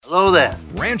Hello there.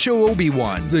 Rancho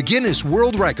Obi-Wan, the Guinness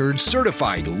World Records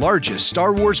certified largest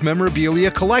Star Wars memorabilia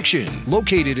collection,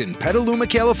 located in Petaluma,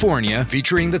 California,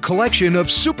 featuring the collection of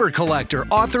super collector,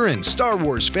 author, and Star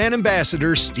Wars fan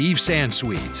ambassador Steve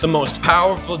Sansweet. The most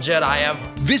powerful Jedi ever.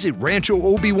 Visit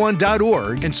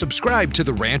RanchoObi-Wan.org and subscribe to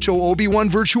the Rancho Obi-Wan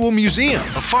Virtual Museum,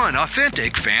 a fun,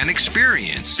 authentic fan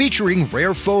experience featuring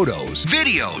rare photos,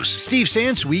 videos, Steve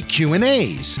Sansweet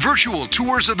Q&As, virtual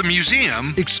tours of the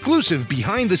museum, exclusive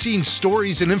behind-the-scenes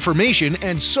stories and information,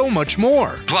 and so much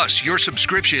more. Plus, your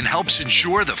subscription helps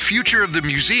ensure the future of the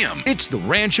museum. It's the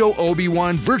Rancho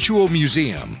Obi-Wan Virtual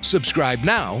Museum. Subscribe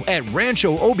now at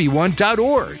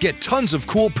RanchoObi-Wan.org. Get tons of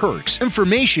cool perks,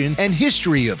 information, and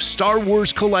history of Star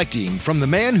Wars collecting from the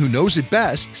man who knows it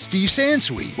best, Steve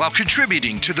Sansweet, while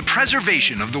contributing to the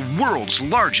preservation of the world's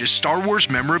largest Star Wars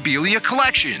memorabilia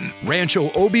collection.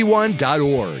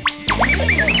 RanchoObi-Wan.org.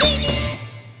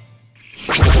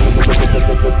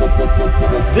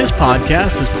 This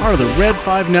podcast is part of the Red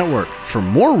 5 Network. For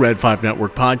more Red 5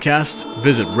 Network podcasts,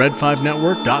 visit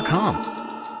red5network.com.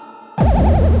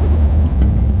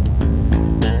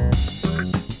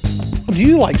 Do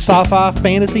you like sci-fi,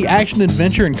 fantasy, action,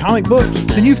 adventure, and comic books?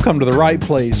 Then you've come to the right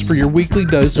place for your weekly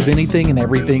dose of anything and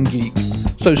everything geek.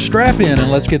 So strap in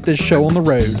and let's get this show on the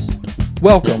road.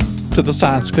 Welcome to the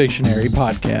Science Fictionary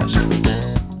Podcast.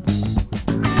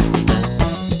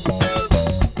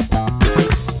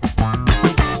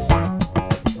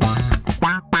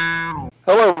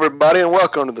 Hello, everybody, and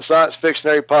welcome to the Science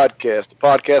Fictionary Podcast, the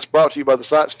podcast brought to you by the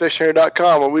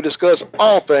ScienceFictionary.com, where we discuss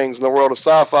all things in the world of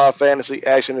sci-fi, fantasy,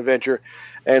 action, adventure,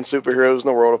 and superheroes in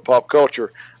the world of pop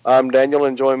culture. I'm Daniel,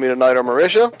 and joining me tonight are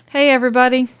Marisha. Hey,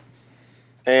 everybody.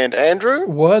 And Andrew.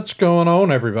 What's going on,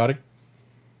 everybody?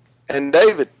 And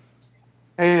David.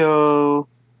 Heyo.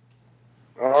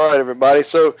 All right, everybody.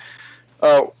 So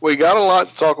we got a lot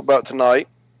to talk about tonight.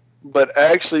 But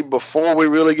actually, before we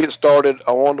really get started,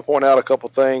 I wanted to point out a couple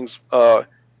things.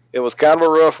 It was kind of a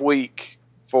rough week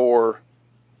for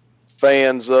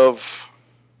fans of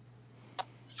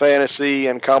fantasy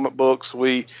and comic books.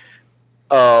 We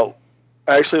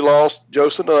actually lost Joe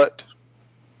Sinnott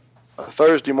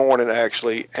Thursday morning,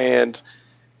 actually, and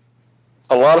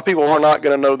a lot of people are not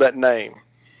going to know that name.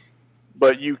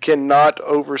 But you cannot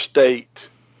overstate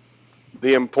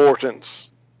the importance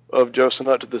of Joe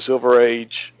Sinnott to the Silver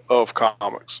Age of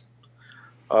comics,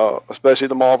 especially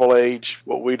the Marvel Age,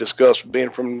 what we discussed being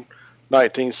from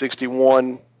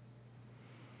 1961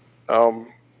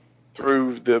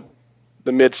 through the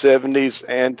mid-70s.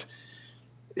 And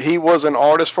he was an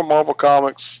artist for Marvel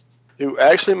Comics who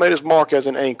actually made his mark as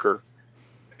an inker.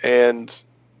 And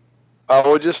I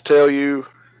would just tell you,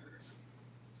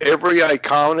 every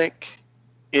iconic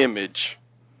image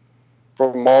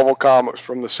from Marvel Comics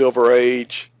from the Silver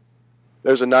Age,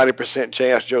 there's a 90%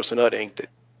 chance Joe Sinnott inked it.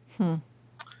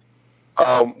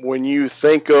 When you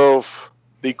think of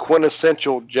the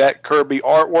quintessential Jack Kirby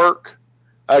artwork,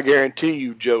 I guarantee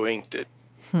you Joe inked it.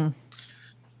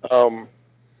 I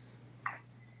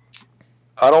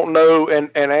don't know, and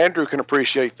Andrew can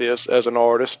appreciate this as an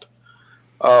artist,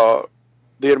 the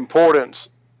importance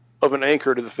of an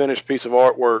inker to the finished piece of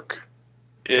artwork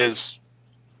is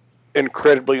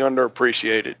incredibly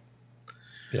underappreciated.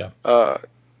 Yeah.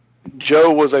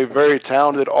 Joe was a very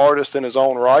talented artist in his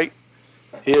own right.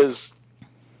 His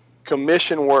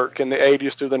commission work in the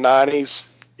 80s through the 90s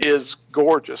is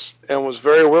gorgeous and was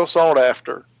very well sought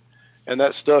after. And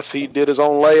that stuff, he did his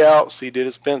own layouts, he did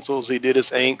his pencils, he did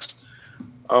his inks.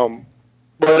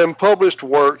 But in published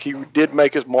work, he did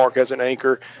make his mark as an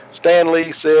inker. Stan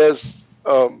Lee says,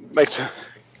 makes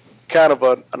kind of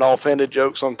an offhanded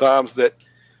joke sometimes, that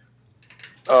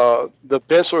the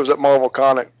pencilers at Marvel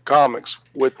Comics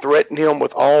would threaten him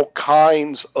with all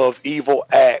kinds of evil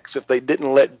acts if he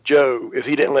didn't let Joe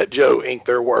ink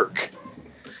their work.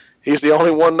 He's the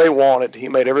only one they wanted. He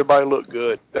made everybody look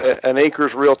good. An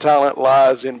inker's real talent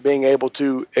lies in being able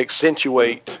to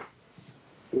accentuate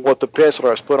what the penciler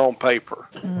has put on paper.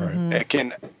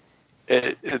 Mm-hmm.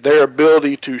 Their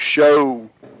ability to show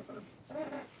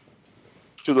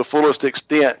to the fullest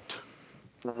extent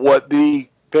what the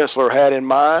penciler had in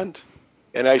mind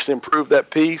and actually improve that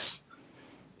piece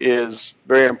is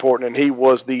very important, and he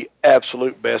was the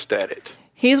absolute best at it.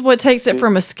 He's what takes it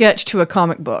from a sketch to a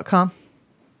comic book, huh?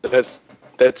 That's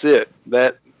it.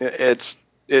 It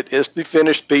is the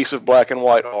finished piece of black and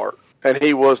white art, and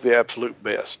he was the absolute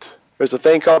best. There's a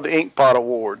thing called the Inkpot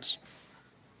Awards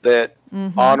that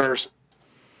honors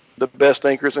the best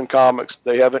inkers in comics.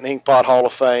 They have an Inkpot Hall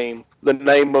of Fame. The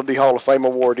name of the Hall of Fame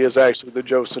award is actually the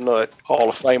Joe Sinnott Hall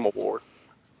of Fame Award.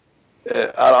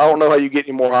 I don't know how you get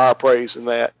any more high praise than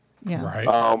that. Yeah. Right.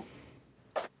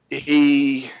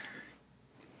 he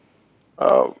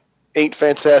inked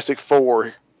Fantastic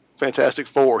Four.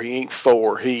 He inked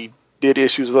Thor. He did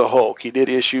issues of the Hulk. He did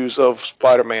issues of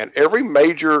Spider-Man. Every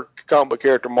major comic book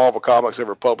character Marvel Comics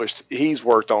ever published, he's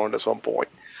worked on it at some point.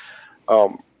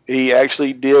 He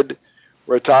actually did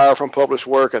retire from published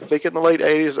work, I think in the late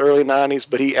 80s, early 90s,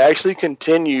 but he actually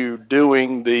continued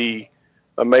doing the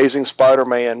Amazing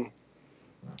Spider-Man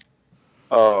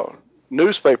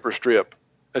newspaper strip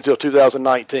until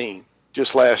 2019,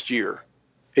 just last year.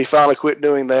 He finally quit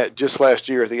doing that just last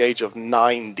year at the age of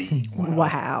 90.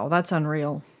 Wow, that's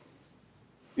unreal.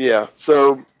 Yeah,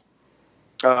 so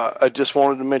I just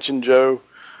wanted to mention Joe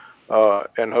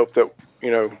and hope that,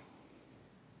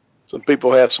 some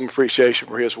people have some appreciation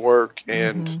for his work.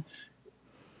 And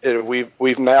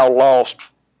we've now lost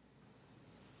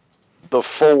the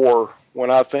four.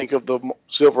 When I think of the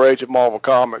Silver Age of Marvel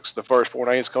Comics, the first four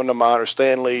names come to mind are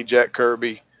Stan Lee, Jack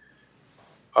Kirby,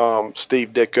 Steve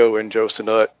Ditko, and Joe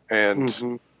Sinnott,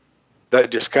 and that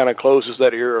just kind of closes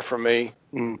that era for me.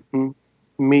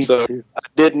 Me So too.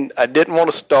 I didn't want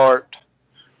to start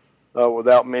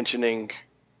without mentioning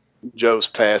Joe's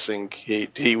passing.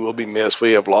 He will be missed.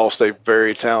 We have lost a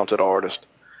very talented artist.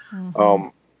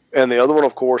 And the other one,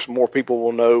 of course, more people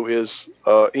will know is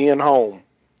Ian Holm.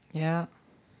 Yeah.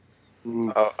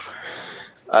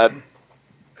 I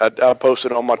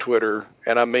posted on my Twitter,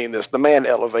 and I mean this: the man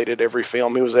elevated every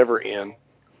film he was ever in.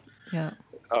 Yeah.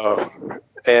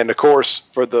 And of course,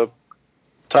 for the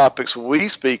topics we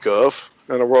speak of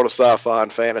in the world of sci-fi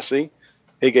and fantasy,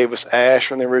 he gave us Ash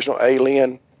from the original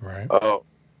Alien. Right.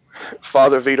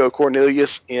 Father Vito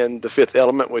Cornelius in The Fifth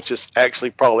Element, which is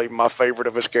actually probably my favorite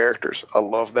of his characters. I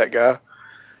love that guy.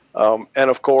 And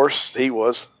of course, he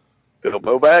was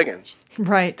Bilbo Baggins.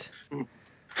 Right.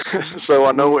 So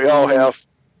I know we all have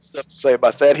stuff to say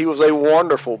about that. He was a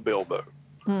wonderful Bilbo.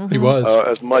 He was.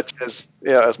 As much as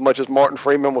Martin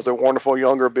Freeman was a wonderful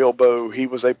younger Bilbo, he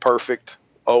was a perfect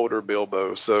older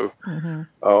Bilbo. So,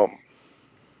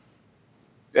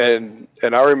 and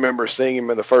I remember seeing him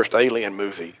in the first Alien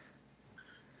movie.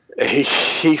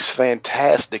 He's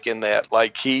fantastic in that.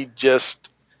 Like, he just,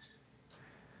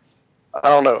 I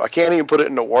don't know. I can't even put it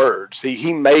into words.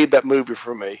 He made that movie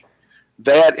for me.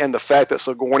 That and the fact that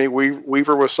Sigourney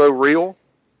Weaver was so real.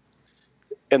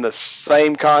 In the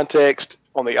same context,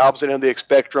 on the opposite end of the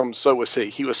spectrum, so was he.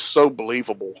 He was so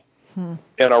believable in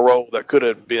a role that could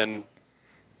have been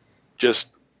just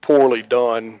poorly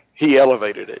done. He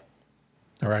elevated it.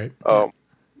 All right.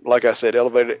 Like I said,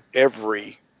 elevated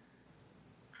every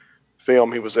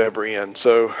film he was ever in.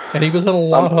 So, and he was in a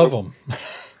lot of them.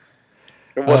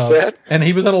 What's that? And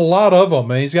he was in a lot of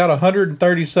them. And he's got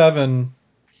 137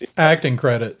 acting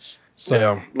credits. So.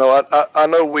 Yeah. No, I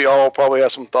know we all probably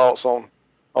have some thoughts on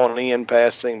Ian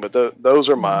passing, but those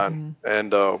are mine.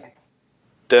 And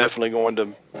definitely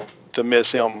going to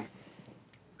miss him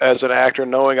as an actor.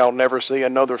 Knowing I'll never see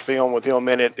another film with him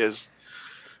in it is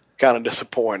kind of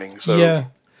disappointing. So yeah.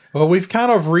 Well, we've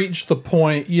kind of reached the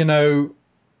point,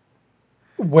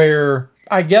 where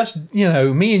I guess,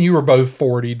 me and you were both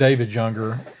 40, David's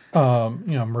younger.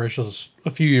 Marisha's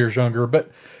a few years younger, but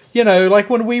like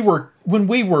when we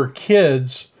were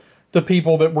kids, the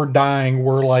people that were dying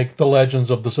were like the legends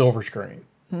of the silver screen.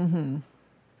 And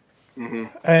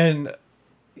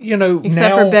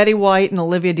except for Betty White and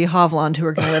Olivia de Havilland, who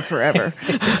are going to live forever.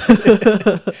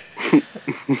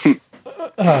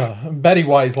 Betty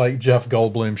White's like Jeff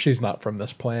Goldblum. She's not from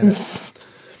this planet.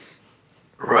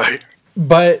 Right.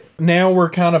 But now we're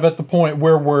kind of at the point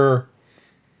where we're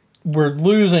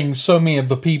losing so many of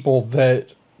the people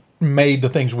that made the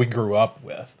things we grew up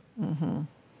with.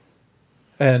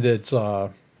 And it's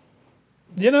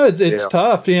it's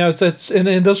tough. It's and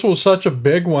this was such a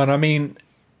big one. I mean,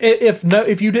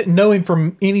 if you didn't know him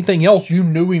from anything else, you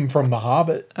knew him from The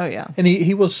Hobbit. Oh yeah. And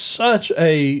he was such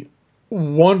a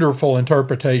wonderful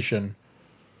interpretation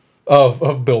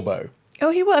of Bilbo. Oh,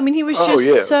 he was. I mean, he was he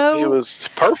was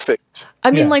perfect.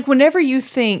 I mean, like, whenever you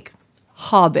think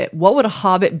Hobbit, what would a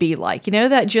Hobbit be like?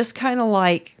 That just kind of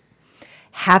like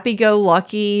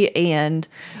happy-go-lucky,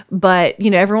 but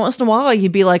every once in a while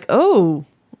you'd be like, oh,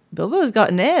 Bilbo's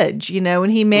got an edge, and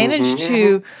he managed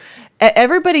to.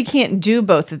 Everybody can't do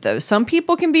both of those. Some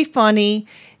people can be funny,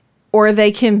 or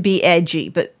they can be edgy,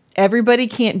 but everybody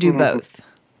can't do both.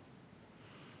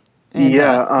 And,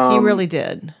 he really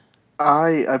did.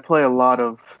 I play a lot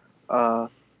of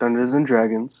Dungeons and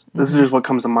Dragons. This is just what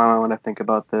comes to my mind when I think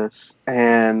about this.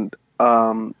 And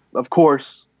of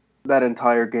course, that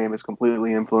entire game is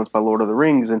completely influenced by Lord of the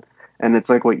Rings. And it's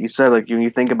like what you said, like when you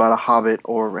think about a hobbit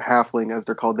or a halfling, as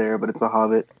they're called there, but it's a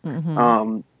hobbit.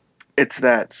 It's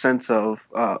that sense of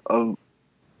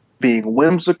being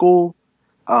whimsical,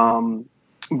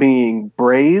 being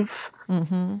brave,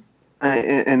 and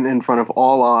in front of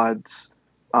all odds,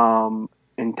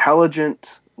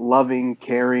 intelligent, loving,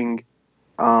 caring,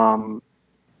 and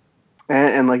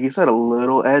like you said, a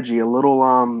little edgy, a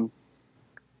little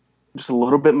just a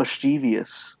little bit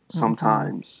mischievous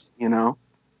sometimes. You know,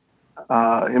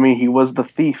 I mean, he was the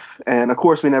thief, and of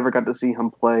course, we never got to see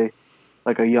him play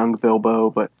like a young Bilbo,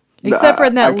 but except for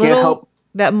in that little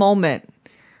that moment,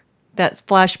 that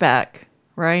flashback,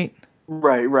 right?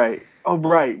 Right. Oh,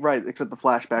 right. Except the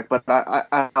flashback. But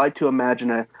I like to imagine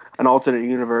an alternate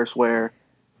universe where,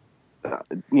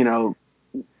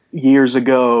 years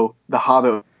ago, The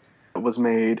Hobbit was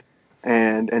made,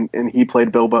 and he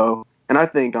played Bilbo. And I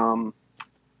think,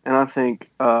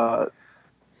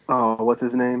 what's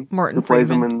his name? Martin Who plays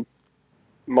him Freeman.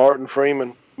 Martin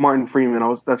Freeman. Martin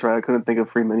Freeman. That's right. I couldn't think of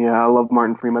Freeman. Yeah, I love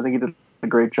Martin Freeman. I think he did a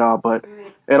great job. But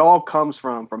it all comes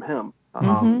from him.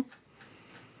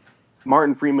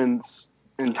 Martin Freeman's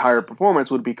entire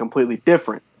performance would be completely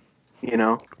different, you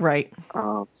know. Right.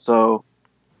 So,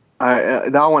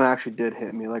 that one actually did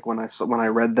hit me. Like when I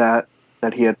read that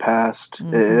he had passed,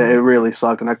 it really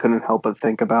sucked, and I couldn't help but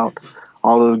think about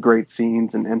all those great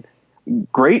scenes and a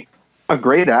great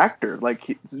actor. Like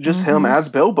him as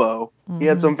Bilbo, he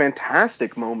had some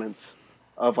fantastic moments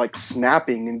of like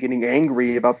snapping and getting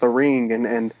angry about the ring,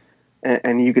 and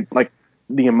you could like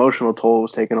the emotional toll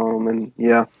was taken on him, and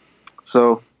yeah.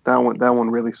 So that one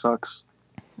really sucks.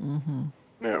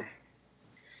 Yeah.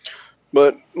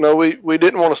 But no, we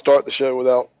didn't want to start the show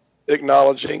without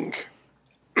acknowledging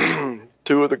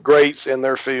two of the greats in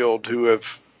their field who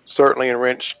have certainly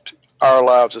enriched our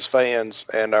lives as fans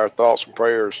and our thoughts and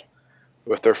prayers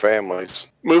with their families.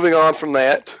 Moving on from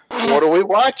that, what are we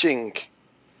watching?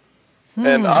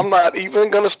 And I'm not even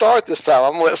going to start this time.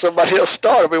 I'm going to let somebody else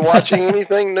start. Are we watching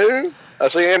anything new? I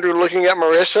see Andrew looking at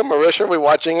Marisha. Marisha, are we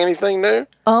watching anything new?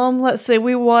 Let's see.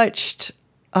 We watched.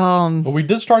 But we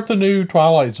did start the new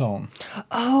Twilight Zone.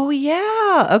 Oh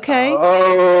yeah. Okay.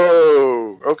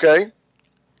 Oh, okay.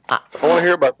 I want to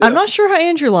hear about this. I'm not sure how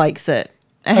Andrew likes it.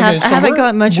 I haven't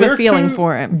got much of a feeling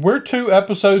for him. We're 2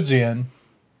 episodes in.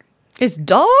 It's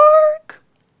dark.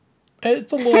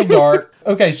 It's a little dark.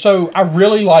 Okay, so I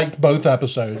really liked both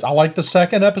episodes. I liked the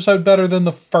second episode better than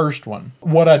the first one.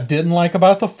 What I didn't like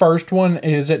about the first one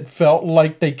is it felt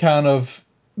like they kind of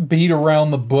beat around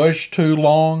the bush too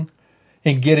long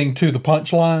in getting to the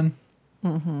punchline.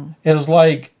 It was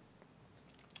like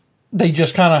they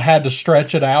just kind of had to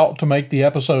stretch it out to make the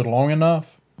episode long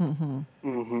enough. But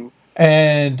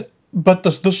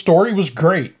the story was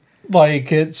great.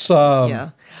 Like it's Yeah.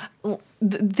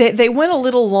 They went a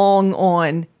little long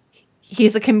on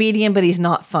he's a comedian, but he's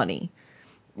not funny.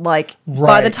 Like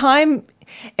by the time,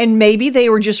 and maybe they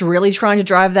were just really trying to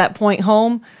drive that point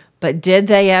home, but did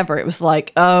they ever? It was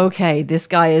like, okay, this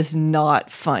guy is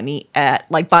not funny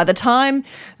like by the time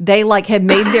they like had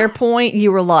made their point,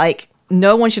 you were like,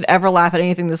 no one should ever laugh at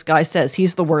anything this guy says.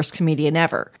 He's the worst comedian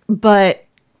ever. But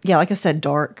yeah, like I said,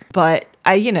 dark. But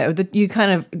you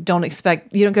kind of don't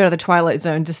expect, you don't go to the Twilight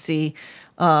Zone to see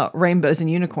rainbows and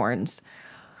unicorns.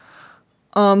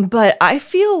 But I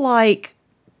feel like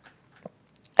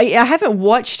I haven't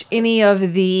watched any of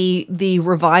the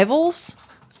revivals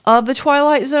of the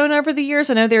Twilight Zone over the years.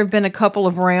 I know there have been a couple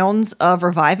of rounds of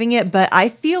reviving it, but I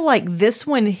feel like this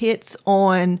one hits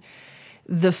on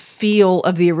the feel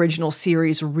of the original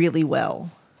series really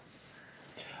well.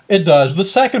 It does. The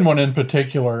second one in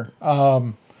particular.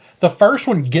 The first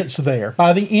one gets there.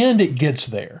 By the end, it gets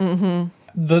there.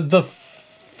 The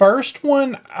first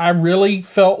one, I really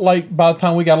felt like by the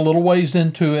time we got a little ways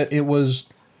into it, it was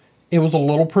a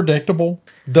little predictable.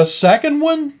 The second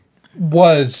one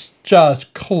was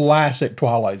just classic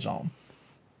Twilight Zone.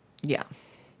 Yeah.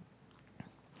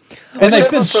 And which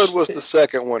episode was the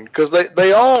second one? Because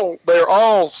they're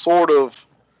all sort of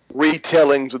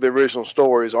retellings of the original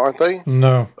stories, aren't they?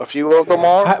 No. A few of them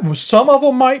are? Some of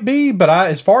them might be, but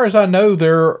as far as I know,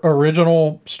 they're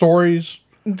original stories.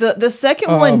 The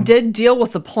second one did deal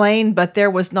with the plane, but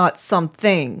there was not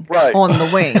something on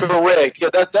the wing. Correct. Yeah,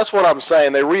 that's what I'm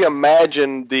saying. They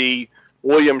reimagined the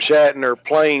William Shatner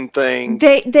plane thing.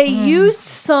 They used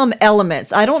some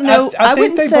elements. I don't know. I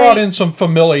think they brought in some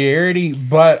familiarity,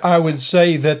 but I would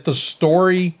say that the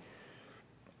story,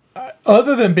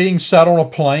 other than being set on a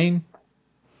plane,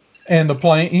 and the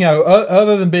plane,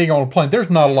 other than being on a plane, there's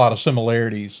not a lot of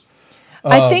similarities.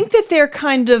 I think that they're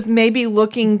kind of maybe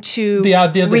looking to the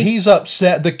idea that he's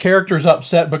upset, the character's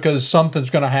upset because something's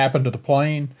going to happen to the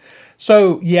plane.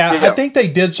 So, yeah, I think they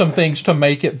did some things to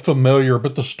make it familiar,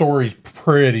 but the story's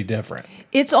pretty different.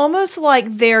 It's almost like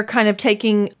they're not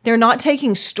taking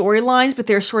storylines, but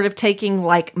they're sort of taking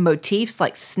like motifs,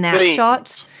 like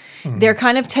snapshots. They're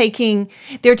kind of taking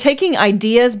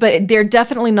ideas, but they're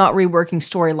definitely not reworking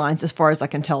storylines as far as I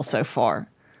can tell so far.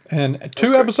 And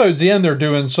 2 episodes in, they're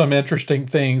doing some interesting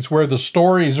things where the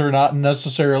stories are not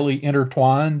necessarily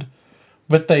intertwined,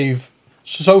 but they've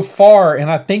so far,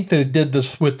 and I think they did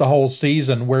this with the whole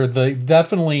season, where they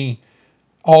definitely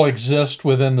all exist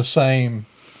within the same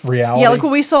reality. Yeah, like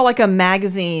when we saw like a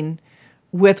magazine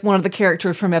with one of the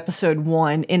characters from episode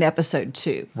 1 in episode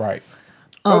 2. Right.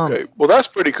 Okay, well that's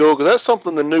pretty cool because that's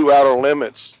something the new Outer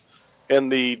Limits in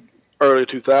the early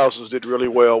 2000s did really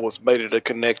well, was made it a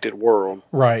connected world.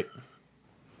 Right.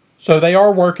 So they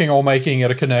are working on making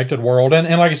it a connected world, and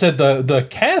like I said, the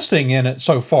casting in it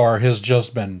so far has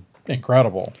just been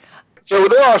incredible. So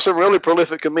there are some really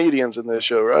prolific comedians in this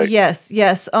show, right? Yes.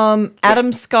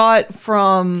 Adam Scott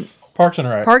from Parks and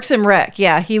Rec. Parks and Rec.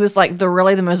 Yeah, he was like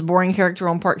the most boring character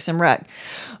on Parks and Rec,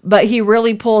 but he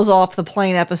really pulls off the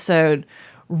plane episode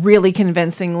really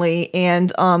convincingly. And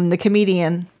the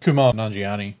comedian Kumail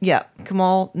Nanjiani. Yeah,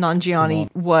 Kumail Nanjiani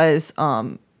was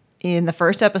in the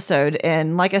first episode,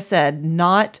 and like I said,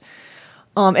 not.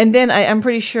 And then I'm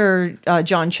pretty sure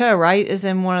John Cho, right, is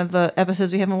in one of the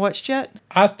episodes we haven't watched yet.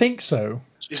 I think so.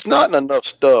 He's not in enough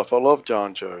stuff. I love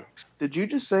John Cho. Did you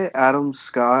just say Adam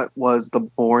Scott was the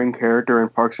boring character in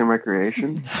Parks and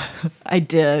Recreation? I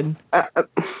did.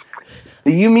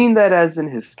 Do you mean that as in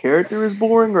his character is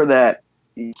boring, or that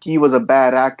he was a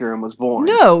bad actor and was boring?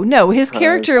 No, his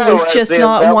character was just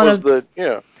not one of the.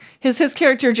 Yeah. His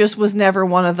character just was never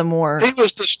one of the more. He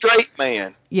was the straight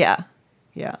man. Yeah.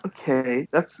 Okay,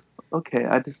 that's okay.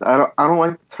 I don't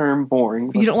like the term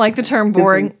boring. You don't like the term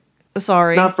boring?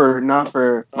 Sorry. Not for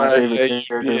my favorite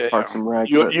character, Parks and Rec.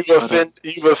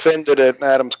 You've offended an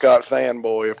Adam Scott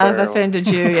fanboy. Apparently. I've offended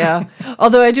you, yeah.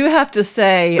 Although I do have to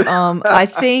say, I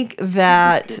think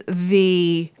that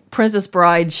the Princess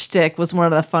Bride shtick was one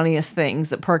of the funniest things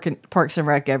that Parks and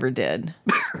Rec ever did.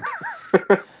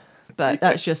 But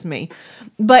that's just me.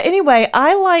 But anyway,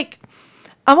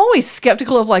 I'm always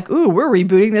skeptical of like, ooh, we're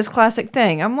rebooting this classic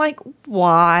thing. I'm like,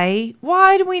 why?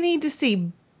 Why do we need to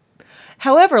see?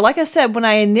 However, like I said, when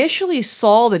I initially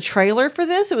saw the trailer for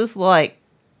this, it was like,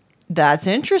 that's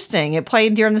interesting. It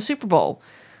played during the Super Bowl,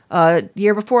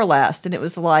 year before last. And it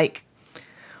was like,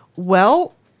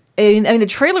 well, I mean, the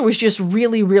trailer was just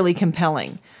really, really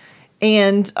compelling.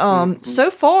 And so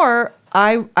far,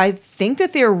 I think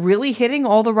that they're really hitting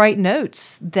all the right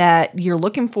notes that you're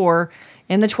looking for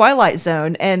in the Twilight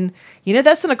Zone. And,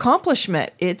 that's an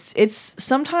accomplishment. It's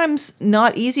sometimes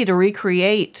not easy to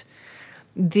recreate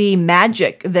the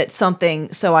magic that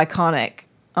something so iconic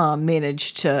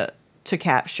managed to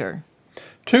capture.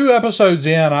 2 episodes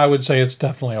in, I would say it's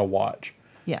definitely a watch.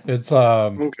 Yeah. It's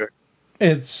okay.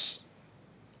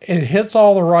 It hits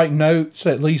all the right notes,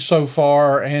 at least so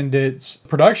far, and its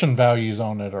production values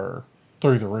on it are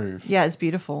through the roof. Yeah, it's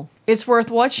beautiful. It's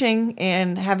worth watching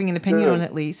and having an opinion on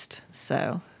at least.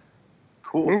 So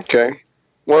cool. Okay.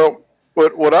 Well,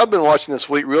 what I've been watching this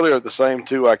week really are the same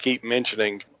 2 I keep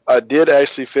mentioning. I did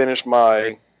actually finish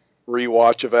my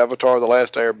rewatch of Avatar: The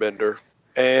Last Airbender,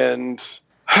 and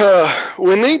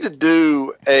we need to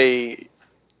do a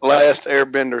Last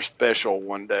Airbender special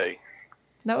one day.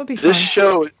 That would be fun. This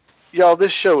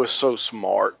show is so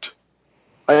smart.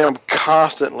 I am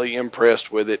constantly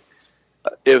impressed with it.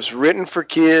 It was written for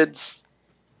kids,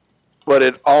 but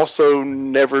it also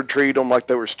never treated them like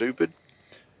they were stupid.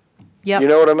 Yep. You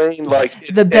know what I mean? Like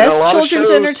the best children's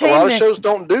entertainment. A lot of shows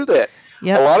don't do that.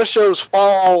 Yep. A lot of shows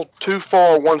fall too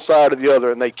far one side or the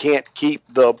other, and they can't keep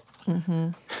the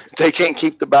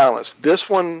balance. This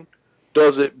one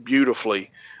does it beautifully.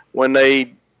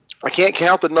 I can't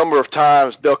count the number of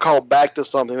times they'll call back to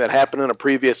something that happened in a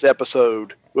previous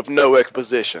episode with no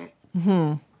exposition.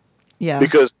 Mm-hmm. Yeah.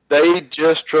 Because they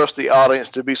just trust the audience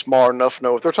to be smart enough to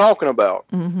know what they're talking about.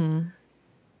 Mm-hmm.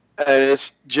 And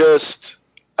it's just,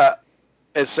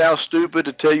 it sounds stupid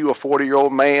to tell you a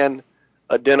 40-year-old man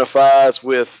identifies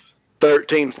with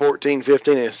 13, 14,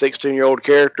 15, and 16-year-old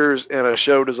characters in a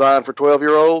show designed for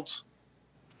 12-year-olds.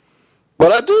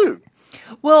 But I do.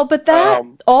 Well, but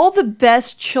all the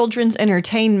best children's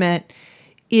entertainment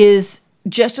is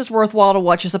just as worthwhile to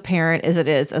watch as a parent as it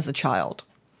is as a child.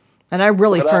 And I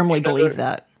really firmly believe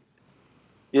that.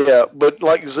 Yeah, but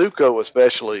like Zuko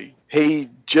especially, he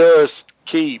just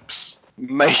keeps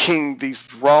making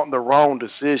the wrong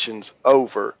decisions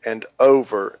over and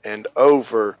over and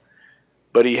over.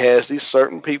 But he has these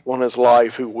certain people in his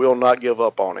life who will not give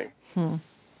up on him.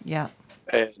 Yeah.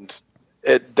 And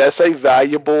that's a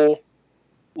valuable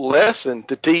lesson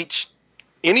to teach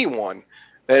anyone.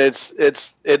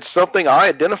 and it's something I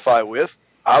identify with.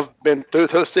 I've been through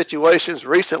those situations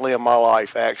recently in my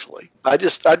life. Actually, I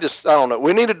don't know.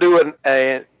 We need to do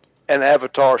an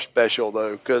Avatar special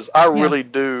though, because I really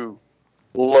do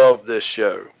love this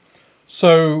show.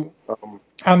 So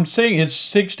I'm seeing it's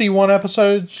 61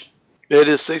 episodes. It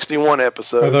is 61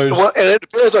 episodes. Those... Well, and it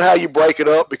depends on how you break it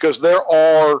up, because there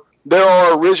are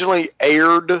originally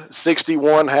aired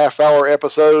 61 half-hour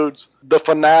episodes. The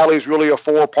finale is really a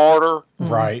 4-parter.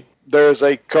 Right. There's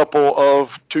a couple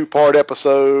of 2-part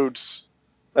episodes,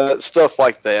 stuff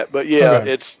like that. But yeah,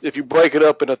 it's if you break it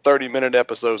up into 30-minute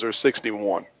episodes, there's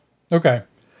 61. Okay.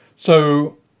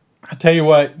 So I tell you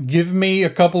what, give me a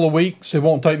couple of weeks. It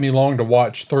won't take me long to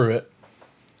watch through it.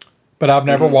 But I've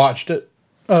never watched it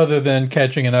other than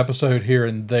catching an episode here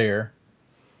and there.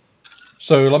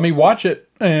 So let me watch it,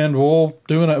 and we'll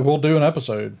do an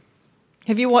episode.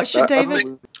 Have you watched it,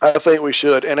 David? I think we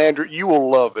should. And Andrew, you will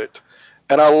love it.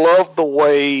 And I love the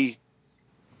way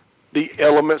the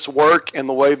elements work and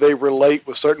the way they relate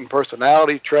with certain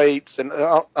personality traits. And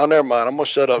I'll never mind. I'm going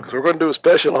to shut up because we're going to do a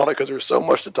special on it because there's so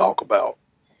much to talk about.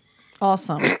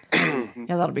 Awesome. Yeah,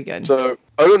 that'll be good. So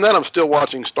other than that, I'm still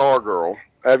watching Stargirl.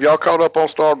 Have y'all caught up on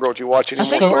Stargirl? Did you watch any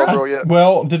more Stargirl yet?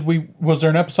 Well, was there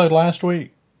an episode last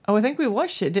week? Oh, I think we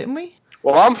watched it, didn't we?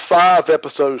 Well, I'm 5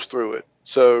 episodes through it.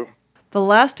 So the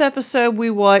last episode we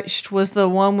watched was the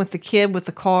one with the kid with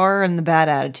the car and the bad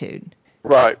attitude.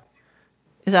 Right.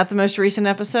 Is that the most recent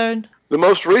episode? The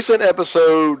most recent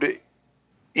episode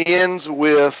ends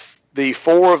with the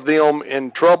 4 of them in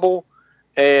trouble,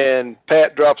 and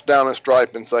Pat drops down a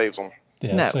stripe and saves them.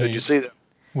 Yeah, no. Did you see that?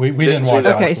 We didn't watch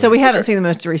that. Okay, so we haven't seen the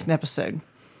most recent episode.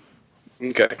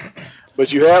 Okay.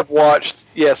 But you have watched,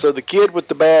 so the kid with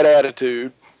the bad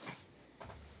attitude.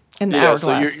 And the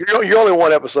hourglass. So you're only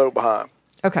 1 episode behind.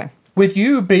 Okay. With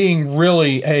you being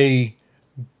really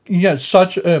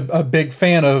such a big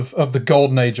fan of the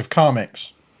golden age of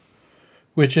comics,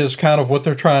 which is kind of what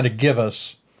they're trying to give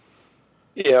us.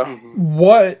 Yeah.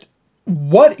 What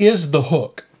is the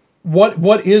hook?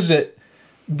 What is it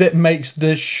that makes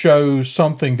this show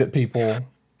something that people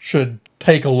should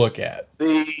take a look at?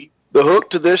 The hook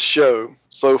to this show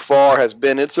so far has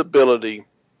been its ability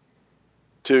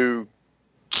to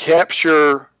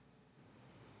capture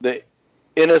the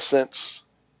innocence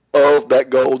of that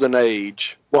golden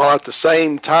age, while at the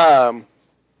same time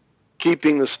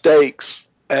keeping the stakes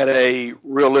at a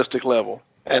realistic level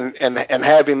and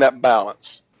having that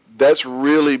balance. That's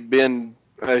really been,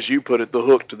 as you put it, the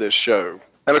hook to this show.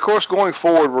 And of course, going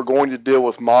forward, we're going to deal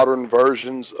with modern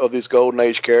versions of these golden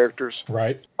age characters.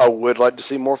 Right. I would like to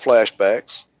see more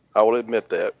flashbacks. I will admit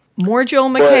that. More Joel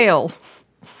McHale.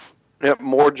 Yeah,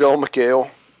 more Joel McHale.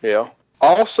 Yeah.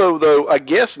 Also, though, I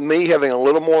guess me having a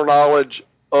little more knowledge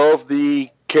of the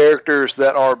characters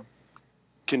that are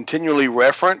continually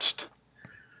referenced,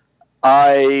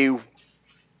 I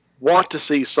want to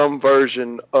see some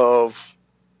version of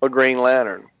a Green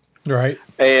Lantern. Right.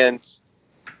 And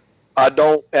I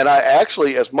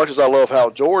actually, as much as I love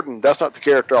Hal Jordan, that's not the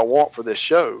character I want for this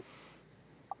show.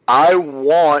 I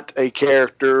want a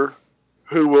character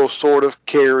who will sort of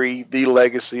carry the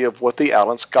legacy of what the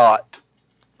Alan Scott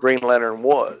Green Lantern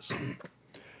was.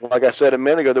 Like I said a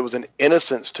minute ago, there was an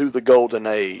innocence to the Golden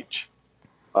Age.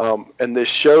 And this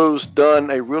show's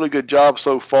done a really good job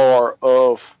so far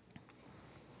of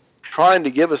trying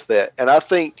to give us that. And I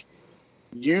think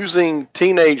using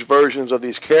teenage versions of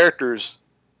these characters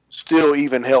still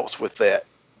even helps with that.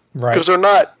 Right. Because they're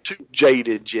not too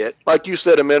jaded yet. Like you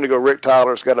said a minute ago, Rick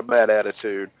Tyler's got a bad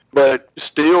attitude. But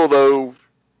still, though,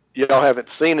 y'all haven't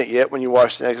seen it yet. When you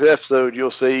watch the next episode,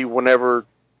 you'll see whenever,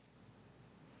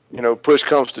 push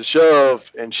comes to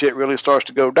shove and shit really starts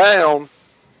to go down,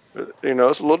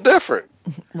 it's a little different.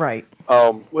 Right.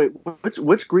 Wait,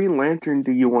 which Green Lantern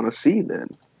do you want to see then?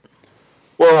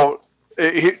 Well,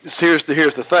 here's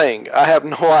the thing. I have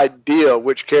no idea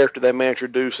which character they may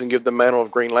introduce and give the mantle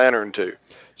of Green Lantern to.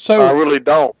 So I really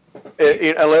don't.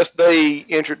 Unless they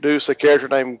introduce a character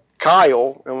named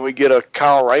Kyle and we get a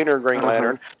Kyle Rayner Green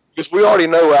Lantern. Because we already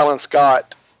know Alan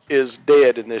Scott is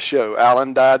dead in this show.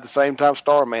 Alan died the same time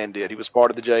Starman did. He was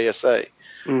part of the JSA.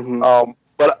 Mm-hmm.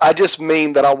 But I just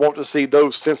mean that I want to see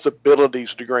those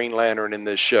sensibilities to Green Lantern in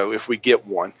this show if we get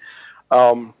one.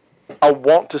 I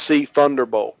want to see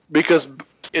Thunderbolt because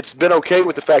it's been okay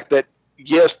with the fact that,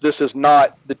 yes, this is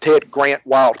not the Ted Grant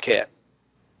Wildcat.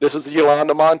 This is the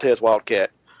Yolanda Montez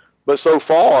Wildcat. But so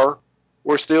far,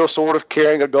 we're still sort of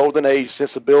carrying a Golden Age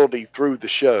sensibility through the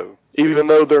show. Even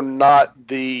though they're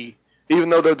the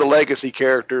legacy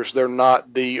characters, they're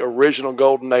not the original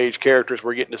Golden Age characters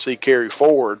we're getting to see carry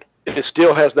forward. it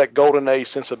still has that golden age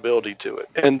sensibility to it.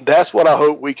 And that's what I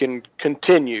hope we can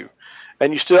continue.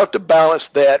 And you still have to balance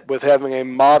that with having a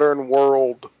modern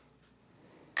world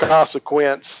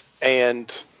consequence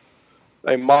and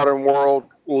a modern world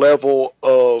level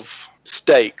of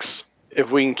stakes.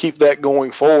 If we can keep that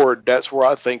going forward, that's where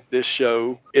I think this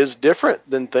show is different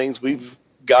than things we've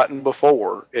gotten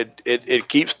before. It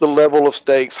keeps the level of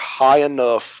stakes high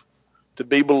enough to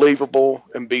be believable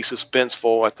and be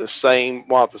suspenseful at the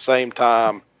same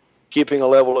time keeping a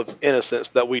level of innocence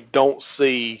that we don't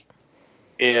see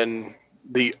in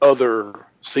the other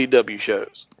CW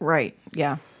shows. Right.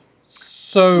 Yeah.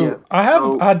 So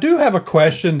Yeah, I do have a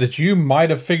question that you might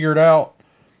have figured out,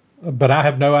 but I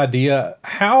have no idea.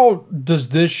 How does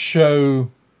this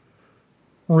show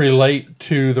relate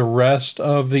to the rest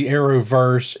of the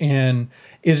Arrowverse? And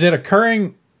is it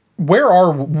occurring?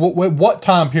 What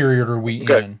time period are we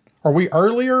Okay. in? Are we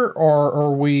earlier or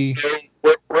are we?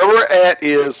 Where we're at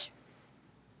is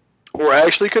we're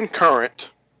actually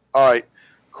concurrent. All right.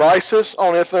 Crisis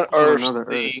on Infinite Earths. another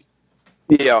Earth.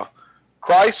 Yeah.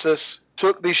 Crisis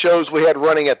took the shows we had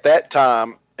running at that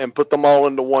time and put them all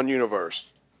into one universe.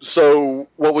 So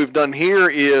what we've done here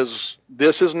is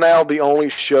this is now the only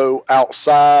show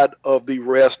outside of the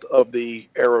rest of the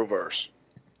Arrowverse.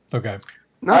 Okay.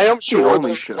 Not I am the sure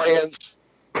only there's show. plans.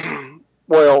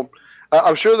 Well,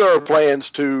 I'm sure there are plans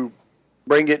to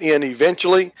bring it in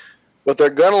eventually, but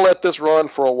they're going to let this run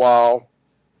for a while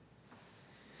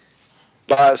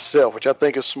by itself, which I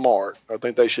think is smart. I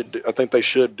think they should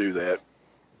do that.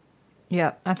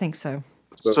 Yeah, I think so.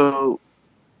 So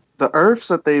the Earths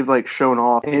that they've like shown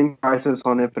off in Crisis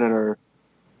on Infinite Earth,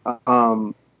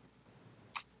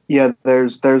 yeah,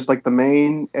 there's like the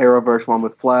main Arrowverse one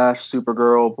with Flash,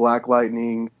 Supergirl, Black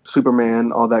Lightning,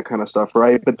 Superman, all that kind of stuff,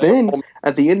 right? But then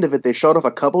at the end of it, they showed off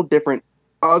a couple different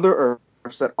other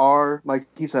Earths that are, like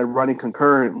he said, running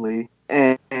concurrently,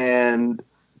 and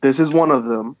this is one of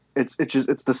them. It's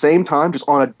the same time, just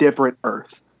on a different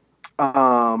Earth.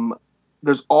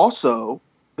 There's also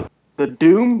the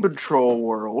Doom Patrol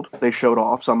world they showed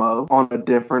off some of on a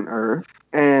different Earth,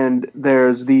 and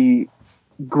there's the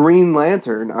Green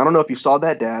Lantern. I don't know if you saw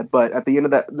that, Dad, but at the end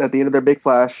of their big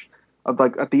flash,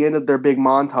 at the end of their big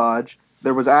montage,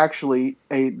 there was actually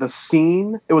the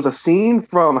scene. It was a scene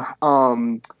from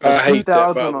I hate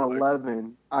that, by the way.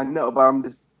 2011. I know,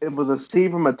 but it was a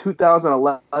scene from a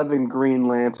 2011 Green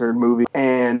Lantern movie,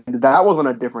 and that was on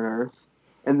a different Earth.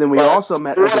 And then we also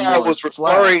met. What I was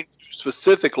referring to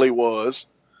specifically, I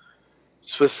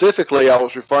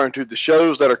was referring to the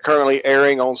shows that are currently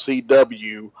airing on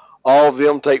CW. All of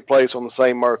them take place on the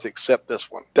same Earth except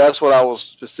this one. That's what I was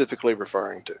specifically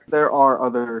referring to. There are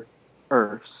other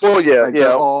Earths. Well, yeah, like, yeah.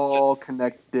 They're all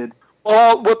connected.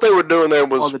 Well, what they were doing there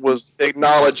was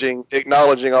acknowledging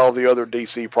all the other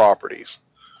DC properties,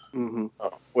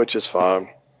 which is fine.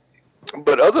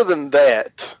 But other than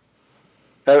that,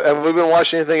 have we been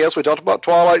watching anything else? We talked about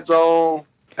Twilight Zone,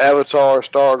 Avatar,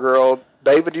 Stargirl.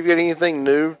 David, you got anything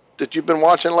new that you've been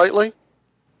watching lately?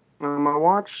 I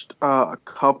watched a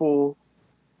couple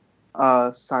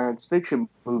science fiction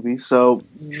movies. So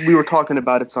we were talking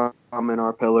about it some in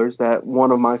our pillars that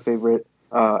one of my favorite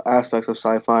aspects of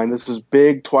sci-fi, and this is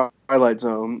big Twilight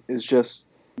Zone, is just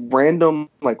random,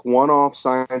 like one-off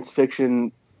science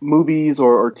fiction movies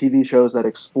or TV shows that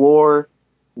explore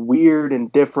weird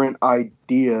and different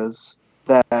ideas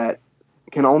that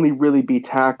can only really be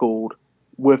tackled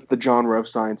with the genre of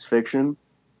science fiction.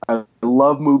 I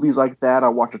love movies like that. I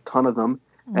watch a ton of them.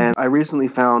 And I recently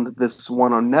found this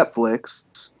one on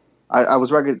Netflix. I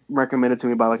was recommended to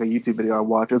me by like a YouTube video I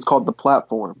watched. It's called The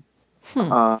Platform.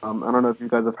 I don't know if you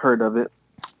guys have heard of it.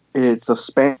 It's a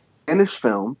Spanish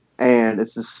film, and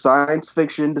it's a science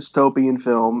fiction dystopian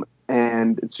film,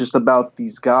 and it's just about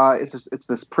these guys. It's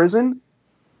this prison,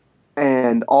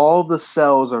 and all the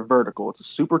cells are vertical.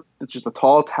 It's just a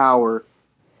tall tower,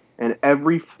 and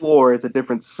every floor is a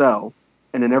different cell.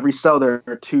 And in every cell, there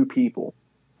are two people.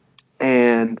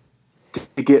 And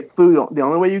to get food, the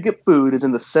only way you get food is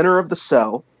in the center of the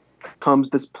cell comes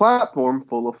this platform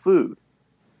full of food.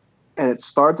 And it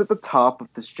starts at the top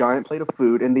of this giant plate of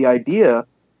food. And the idea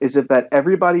is if that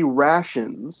everybody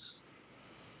rations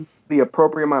the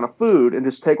appropriate amount of food and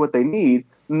just take what they need,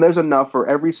 then there's enough for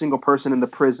every single person in the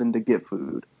prison to get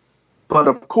food. But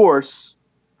of course,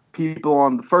 people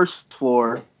on the first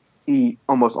floor eat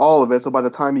almost all of it. So by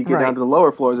the time you get down to the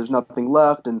lower floors, there's nothing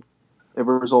left, and it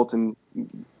results in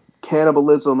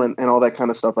cannibalism and all that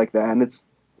kind of stuff like that. And it's,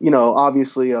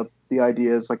 obviously the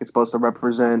idea is like it's supposed to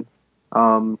represent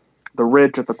the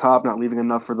rich at the top not leaving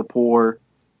enough for the poor,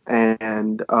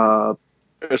 and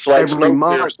It's like every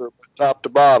month. Snowpiercer, top to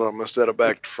bottom instead of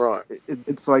back to front.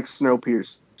 It's like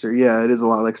Snowpiercer. Yeah, it is a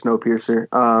lot like Snowpiercer.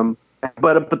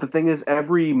 But the thing is,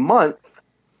 every month,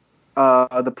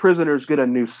 the prisoners get a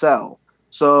new cell.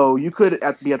 So you could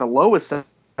be at the lowest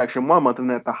section one month and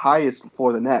then at the highest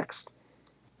for the next.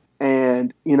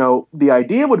 And, the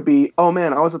idea would be, oh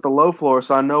man, I was at the low floor,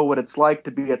 so I know what it's like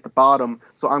to be at the bottom,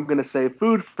 so I'm going to save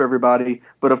food for everybody.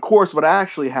 But of course, what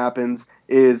actually happens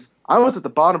is I was at the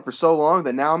bottom for so long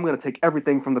that now I'm going to take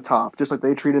everything from the top, just like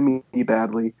they treated me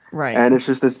badly. Right. And it's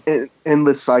just this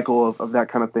endless cycle of that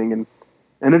kind of thing.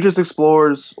 And it just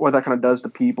explores what that kind of does to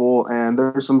people. And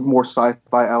there's some more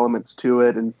sci-fi elements to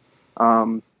it. And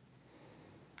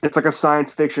it's like a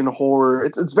science fiction horror.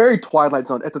 It's very Twilight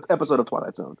Zone. It's an episode of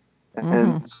Twilight Zone.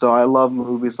 And so I love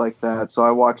movies like that. So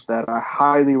I watched that. I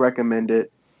highly recommend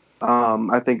it.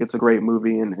 I think it's a great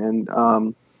movie,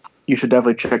 and you should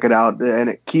definitely check it out. And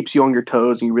it keeps you on your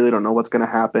toes, and you really don't know what's going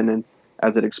to happen. And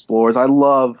as it explores, I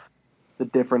love the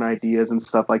different ideas and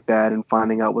stuff like that, and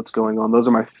finding out what's going on. Those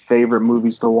are my favorite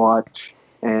movies to watch.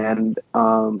 And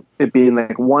it being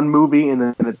like one movie, and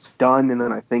then it's done, and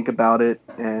then I think about it,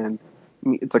 and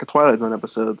it's like a Twilight Zone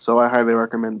episode. So I highly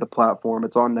recommend the platform.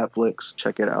 It's on Netflix.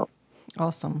 Check it out.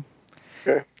 Awesome.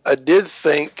 Okay. I did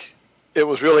think it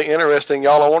was really interesting,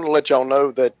 y'all. I want to let y'all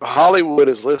know that Hollywood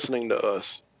is listening to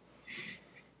us,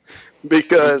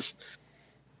 because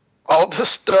all the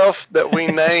stuff that we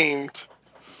named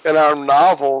in our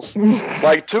novels,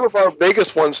 like two of our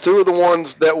biggest ones, two of the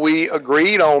ones that we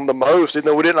agreed on the most, even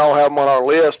though we didn't all have them on our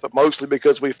list, but mostly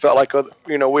because we felt like,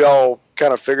 we all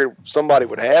kind of figured somebody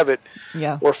would have it,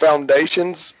 were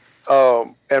Foundations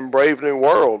and Brave New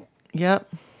World. Yep.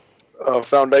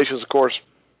 Foundations, of course,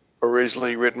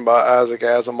 originally written by Isaac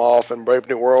Asimov, and Brave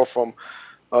New World from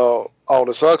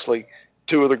Aldous Huxley,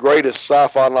 two of the greatest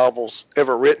sci-fi novels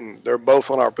ever written. They're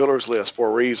both on our pillars list for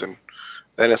a reason,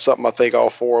 and it's something I think all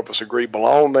four of us agree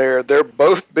belong there. They're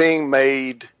both being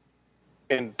made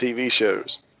in TV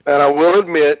shows, and I will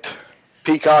admit,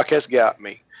 Peacock has got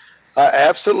me. I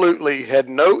absolutely had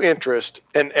no interest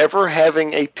in ever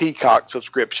having a Peacock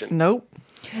subscription. Nope.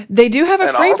 They do have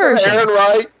a free version. Aaron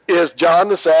Wright is John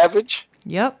the Savage.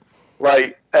 Yep.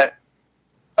 Like,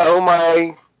 oh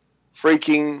my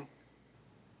freaking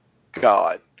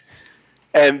God.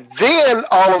 And then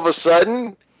all of a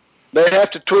sudden, they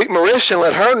have to tweet Marisha and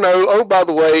let her know, oh, by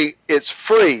the way, it's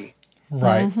free.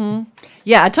 Right. Mm-hmm.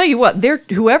 Yeah, I tell you what,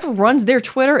 whoever runs their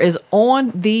Twitter is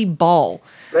on the ball.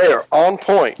 They are on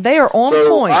point. They are on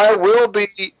point. I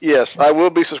will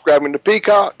be subscribing to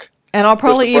Peacock. And I'll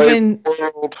probably even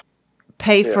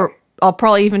pay for. I'll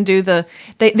probably even do there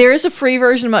is a free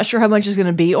version. I'm not sure how much is going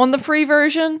to be on the free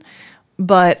version,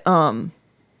 but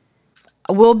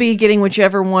we'll be getting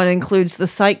whichever one includes the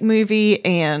Psych movie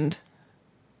and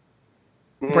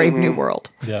Brave New World.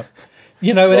 Yeah.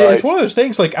 It's one of those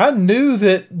things, like, I knew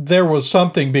that there was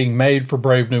something being made for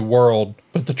Brave New World,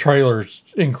 but the trailer's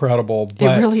incredible.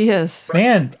 But, it really is.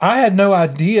 Man, I had no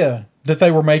idea that they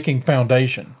were making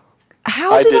Foundation.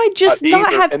 How did I just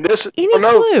not have any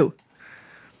clue?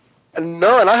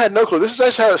 No, and I had no clue. This is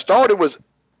actually how it started. Was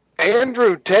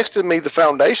Andrew texted me the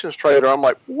Foundations trailer. I'm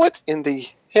like, what in the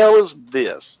hell is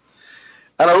this?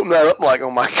 And I opened that up. I'm like, oh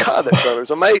my God, that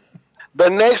trailer's amazing. The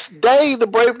next day, the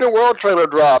Brave New World trailer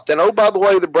dropped. And oh, by the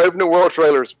way, the Brave New World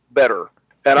trailer's better.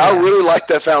 And I really like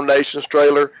that Foundations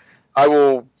trailer. I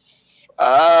will,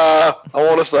 I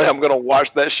want to say I'm going to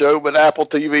watch that show, but Apple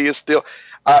TV is still...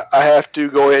 I have to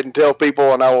go ahead and tell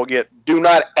people, and I will do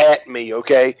not at me,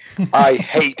 okay? I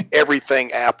hate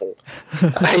everything Apple.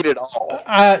 I hate it all.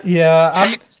 I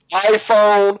hate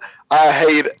iPhone. I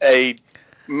hate a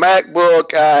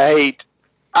MacBook. I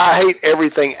hate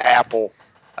everything Apple.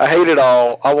 I hate it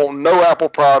all. I want no Apple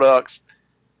products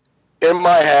in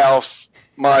my house.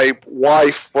 My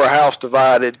wife, we're house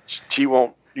divided. She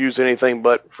won't use anything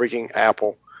but freaking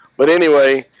Apple. But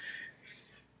anyway,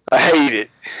 I hate it.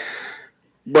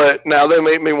 But now they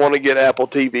make me want to get Apple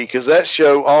TV, because that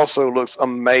show also looks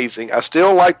amazing. I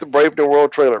still like the Brave New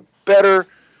World trailer better,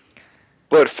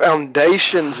 but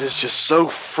Foundations is just so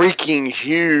freaking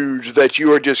huge that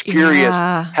you are just curious,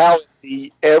 how in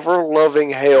the ever-loving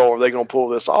hell are they going to pull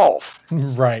this off?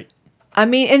 Right. I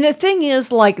mean, and the thing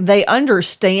is, like, they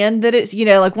understand that it's,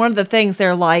 like, one of the things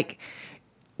they're like,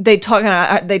 they talked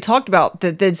about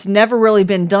that it's never really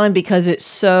been done because it's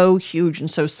so huge and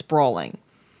so sprawling.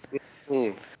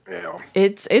 Yeah.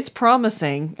 It's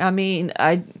promising. I mean,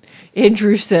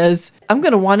 Andrew says, I'm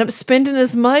going to wind up spending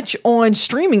as much on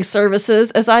streaming services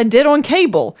as I did on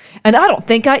cable, and I don't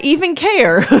think I even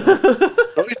care.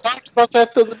 We talked about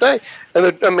that the other day. And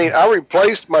I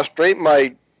replaced my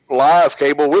live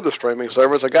cable with a streaming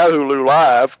service. I got Hulu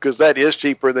Live because that is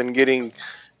cheaper than getting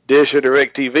Dish or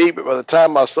DirecTV. But by the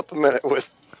time I supplement it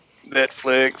with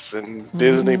Netflix and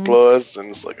Disney Plus, and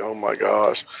it's like, oh my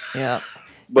gosh. Yeah.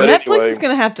 But Netflix anyway, is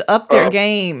going to have to up their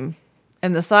game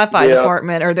in the sci-fi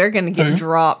department, or they're going to get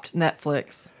dropped.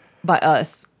 Netflix by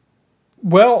us.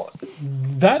 Well,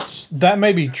 that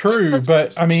may be true,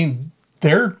 but I mean,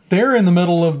 they're in the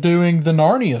middle of doing the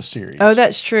Narnia series. Oh,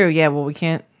 that's true. Yeah. Well, we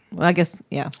can't. Well, I guess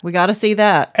we got to see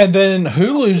that. And then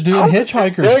Hulu's doing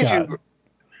Hitchhiker's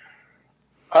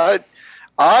Guide.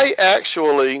 I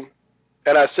actually,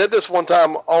 and I said this one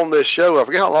time on this show, I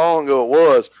forget how long ago it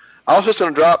was, I was just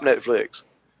going to drop Netflix.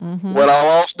 When I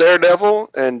lost Daredevil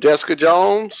and Jessica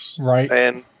Jones, right,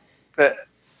 and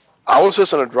I was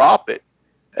just going to drop it.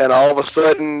 And all of a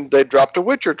sudden, they dropped a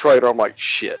Witcher trailer. I'm like,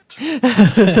 shit.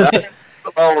 I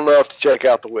long enough to check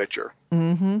out The Witcher.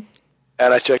 And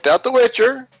I checked out The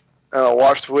Witcher, and I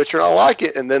watched The Witcher, and I like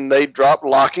it. And then they dropped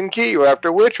Lock and Key right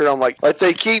after Witcher. And I'm like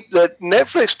they keep that.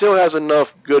 Netflix still has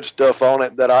enough good stuff on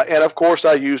it that and of course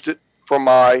I used it for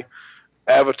my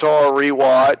Avatar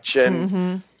rewatch,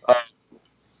 and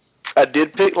I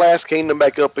did pick Last Kingdom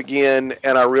back up again,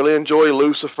 and I really enjoy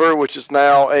Lucifer, which is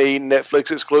now a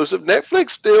Netflix exclusive. Netflix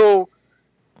still,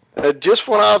 just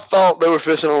when I thought they were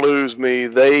fixing to lose me,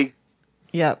 they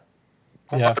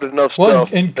put enough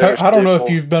stuff. And I don't know if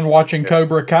you've been watching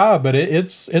Cobra Kai, but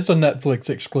it's a Netflix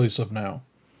exclusive now.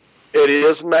 It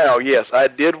is now, yes. I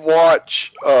did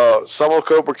watch some of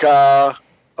Cobra Kai,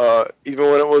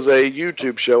 even when it was a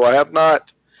YouTube show. I have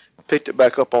not picked it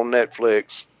back up on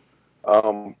Netflix.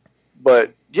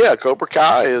 But yeah, Cobra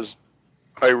Kai is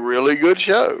a really good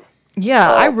show.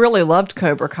 Yeah, I really loved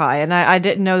Cobra Kai, and I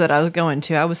didn't know that I was going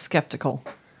to. I was skeptical.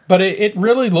 But it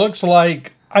really looks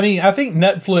like, I mean, I think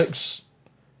Netflix,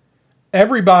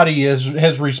 everybody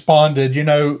has responded. You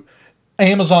know,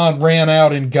 Amazon ran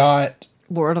out and got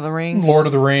Lord of the Rings.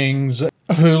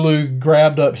 Hulu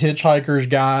grabbed up Hitchhiker's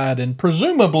Guide, and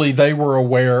presumably they were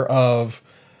aware of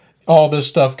all this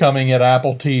stuff coming at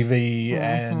Apple TV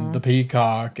and the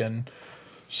Peacock, and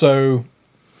so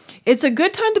it's a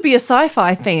good time to be a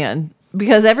sci-fi fan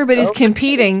because everybody's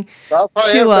competing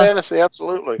sci-fi and fantasy,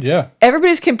 absolutely. Yeah,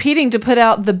 everybody's competing to put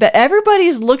out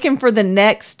everybody's looking for the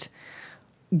next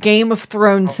Game of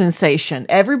Thrones sensation.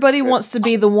 Everybody wants to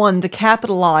be the one to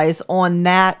capitalize on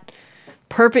that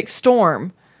perfect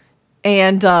storm,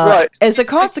 and as a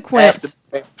consequence,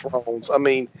 Thrones. I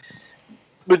mean,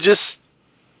 but just.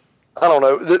 I don't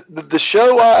know. The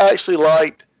show I actually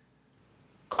liked,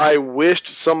 I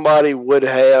wished somebody would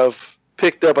have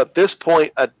picked up. At this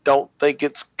point, I don't think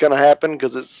it's going to happen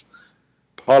because it's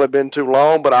probably been too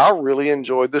long, but I really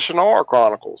enjoyed the Shannara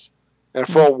Chronicles. And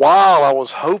for a while, I was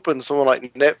hoping someone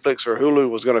like Netflix or Hulu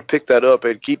was going to pick that up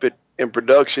and keep it in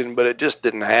production, but it just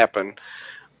didn't happen.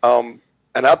 And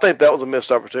I think that was a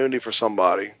missed opportunity for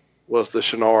somebody, was the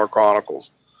Shannara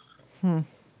Chronicles.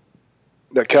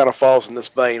 That kind of falls in this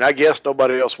vein. I guess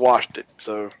nobody else watched it,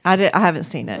 so I haven't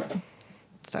seen it.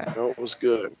 So it was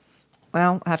good.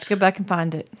 Well, I have to go back and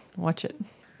find it. Watch it.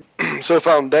 So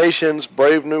Foundations,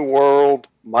 Brave New World,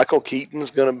 Michael Keaton's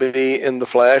going to be in the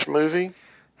Flash movie.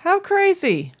 How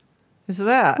crazy is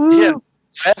that? Yeah.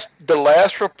 The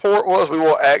last report was we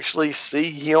will actually see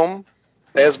him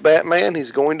as Batman.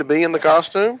 He's going to be in the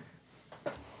costume.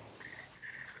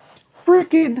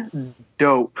 Freaking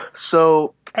dope.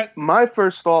 So my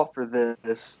first thought for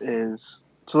this is,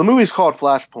 so the movie's called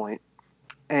Flashpoint,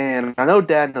 and I know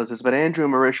Dad knows this, but Andrew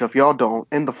and Marisha, if y'all don't,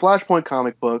 in the Flashpoint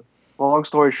comic book, long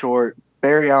story short,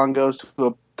 Barry Allen goes to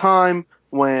a time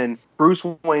when Bruce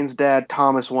Wayne's dad,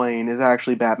 Thomas Wayne, is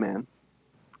actually Batman,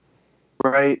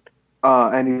 right?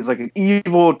 And he's like an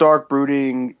evil, dark,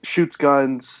 brooding, shoots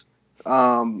guns.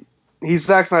 He's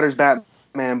Zack Snyder's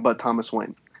Batman, but Thomas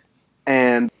Wayne.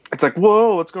 And it's like,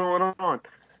 whoa, what's going on?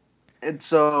 And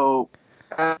so,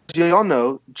 as you all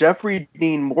know, Jeffrey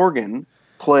Dean Morgan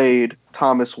played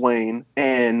Thomas Wayne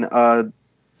in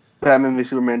Batman v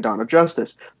Superman: Dawn of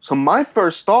Justice. So my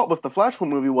first thought with the Flashpoint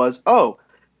movie was, oh,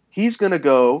 he's going to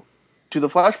go to the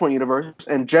Flashpoint universe,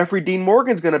 and Jeffrey Dean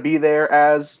Morgan's going to be there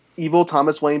as evil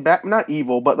Thomas Wayne Batman. Not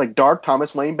evil, but like dark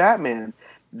Thomas Wayne Batman.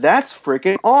 That's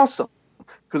freaking awesome.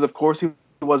 Because, of course, he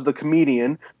was the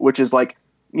comedian, which is like,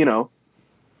 you know,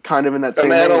 kind of in that same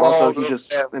vein. Also, he's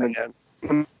just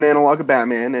an analog of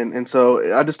Batman, and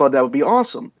so I just thought that would be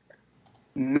awesome.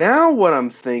 Now what I'm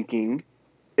thinking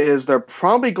is they're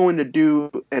probably going to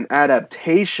do an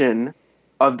adaptation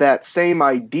of that same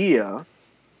idea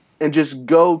and just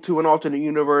go to an alternate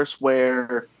universe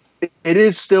where it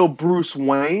is still Bruce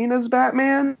Wayne as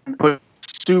Batman, but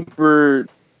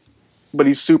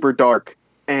he's super dark,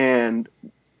 and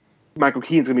Michael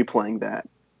Keaton's gonna be playing that.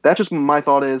 That's just my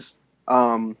thought is.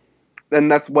 And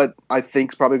that's what I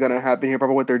think is probably going to happen here.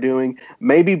 Probably what they're doing.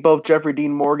 Maybe both Jeffrey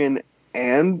Dean Morgan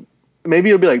and maybe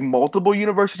it'll be like multiple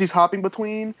universities hopping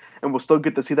between, and we'll still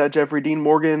get to see that Jeffrey Dean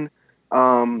Morgan,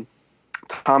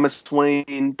 Thomas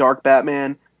Wayne, Dark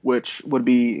Batman, which would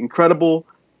be incredible.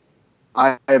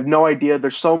 I have no idea.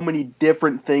 There's so many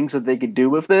different things that they could do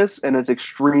with this, and it's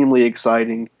extremely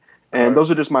exciting. And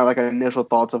those are just my initial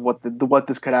thoughts of what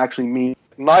this could actually mean.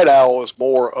 Night Owl is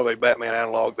more of a Batman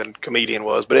analog than Comedian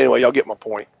was, but anyway, y'all get my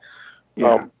point.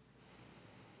 Yeah.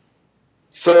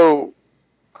 So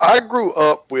I grew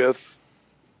up with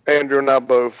Andrew and I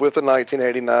both with the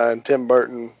 1989 Tim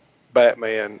Burton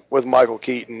Batman with Michael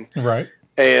Keaton, Right.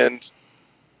 and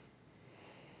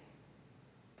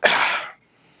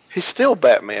he's still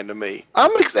Batman to me.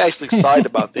 I'm actually excited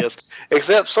about this,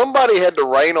 except somebody had to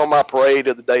rain on my parade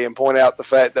of the day and point out the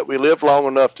fact that we lived long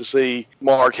enough to see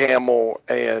Mark Hamill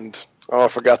and, I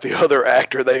forgot the other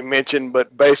actor they mentioned,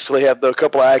 but basically have a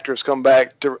couple of actors come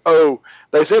back to,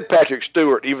 they said Patrick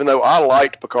Stewart, even though I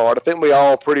liked Picard. I think we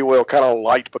all pretty well kind of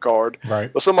liked Picard.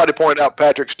 Right. But somebody pointed out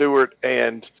Patrick Stewart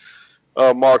and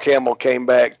Mark Hamill came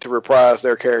back to reprise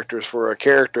their characters for a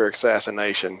character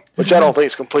assassination, which I don't think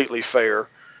is completely fair.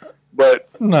 But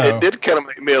it did kind of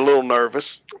make me a little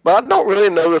nervous. But I don't really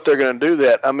know that they're going to do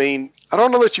that. I mean, I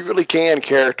don't know that you really can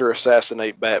character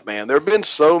assassinate Batman. There have been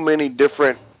so many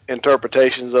different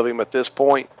interpretations of him at this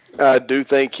point. I do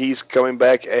think he's coming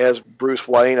back as Bruce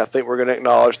Wayne. I think we're going to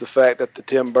acknowledge the fact that the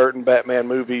Tim Burton Batman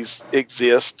movies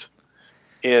exist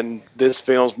in this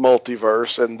film's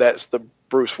multiverse, and that's the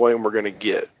Bruce Wayne we're going to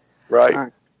get,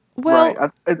 right?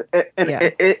 Well,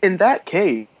 in that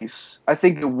case, I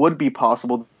think it would be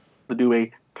possible to do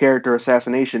a character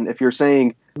assassination if you're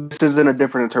saying this isn't a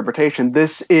different interpretation.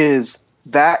 This is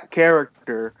that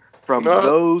character from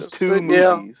those two movies.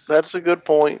 Yeah, that's a good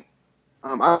point.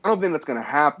 I don't think that's going to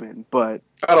happen, but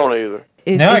I don't either.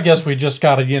 I guess we just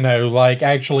got to,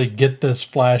 actually get this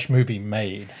Flash movie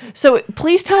made. So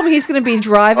please tell me he's going to be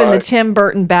driving the Tim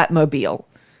Burton Batmobile.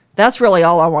 That's really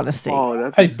all I want to see. Oh,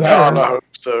 that's I hope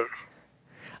so.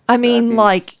 I mean,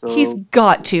 he's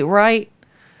got to, right?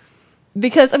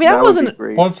 Because, I mean, I wasn't...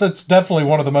 Well, it's definitely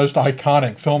one of the most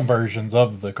iconic film versions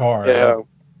of the car. Yeah.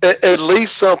 At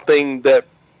least something that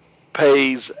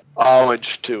pays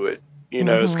homage to it. You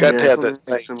know, it's got to have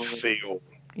that same feel.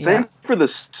 Same for the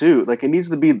suit. It needs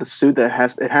to be the suit that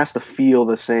has to feel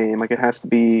the same. It has to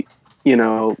be,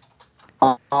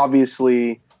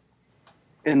 obviously,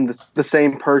 in the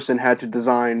same person had to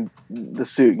design the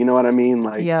suit. You know what I mean?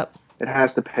 Yep. It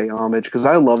has to pay homage because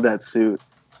I love that suit.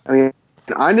 I mean,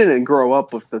 I didn't grow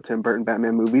up with the Tim Burton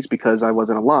Batman movies because I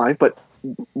wasn't alive, but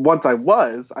once I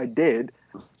was, I did.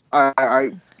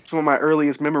 I some of my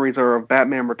earliest memories are of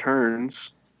Batman Returns.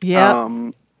 Yeah.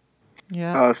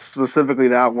 Specifically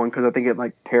that one because I think it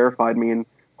terrified me and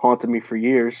haunted me for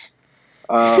years.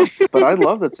 But I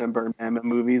love the Tim Burton Batman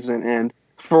movies and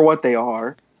for what they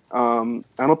are. I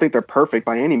don't think they're perfect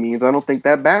by any means. I don't think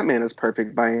that Batman is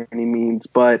perfect by any means,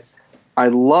 but I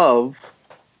love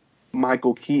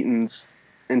Michael Keaton's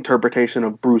interpretation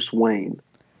of Bruce Wayne.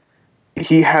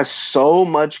 He has so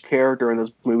much character in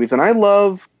those movies, and I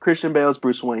love Christian Bale's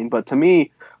Bruce Wayne, but to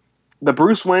me, the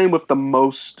Bruce Wayne with the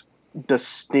most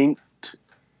distinct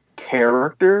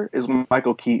character is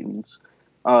Michael Keaton's.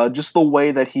 Just the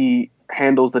way that he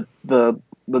handles the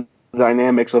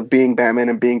dynamics of being Batman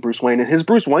and being Bruce Wayne, and his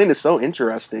Bruce Wayne is so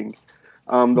interesting.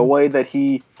 The way that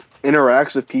he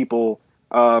interacts with people,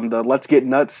 the let's get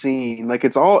nuts scene,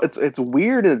 it's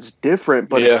weird and it's different,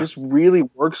 but it just really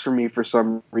works for me for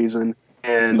some reason.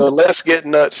 And the let's get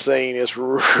nuts scene is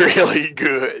really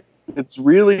good. It's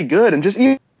really good, and just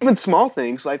even small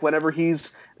things like whenever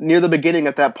he's near the beginning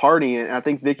at that party, and I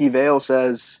think Vicky Vale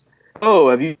says, "Oh,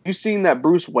 have you seen that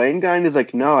Bruce Wayne guy?" And he's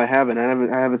like, "No, I haven't.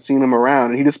 I haven't seen him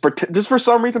around." And he just for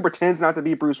some reason pretends not to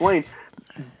be Bruce Wayne,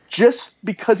 just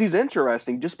because he's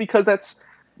interesting, just because that's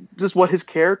just what his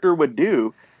character would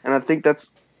do. And I think that's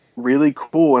really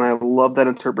cool, and I love that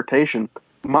interpretation.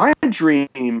 My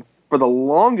dream for the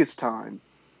longest time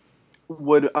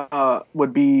would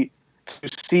be to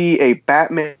see a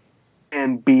Batman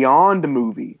and Beyond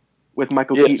movie with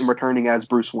Michael Keaton returning as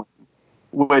Bruce Wayne.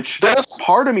 Which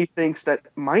part of me thinks that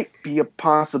might be a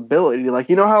possibility.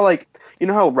 You know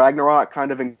how Ragnarok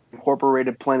kind of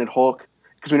incorporated Planet Hulk,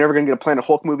 because we're never going to get a Planet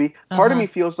Hulk movie. Part of me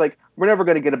feels like we're never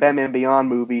going to get a Batman Beyond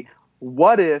movie.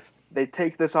 What if they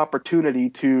take this opportunity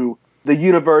to the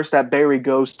universe that Barry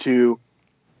goes to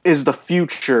is the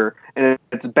future, and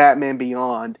it's Batman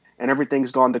Beyond, and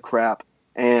everything's gone to crap,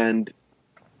 and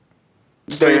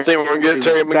So you think we're gonna get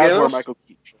Terry That's where McGinnis? Michael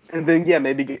Keaton. And then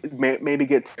maybe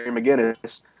get Terry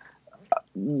McGinnis.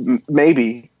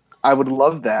 Maybe. I would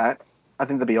love that. I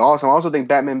think that'd be awesome. I also think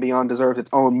Batman Beyond deserves its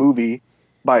own movie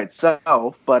by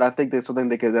itself, but I think that's something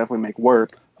they could definitely make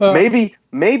work. Maybe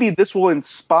this will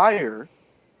inspire.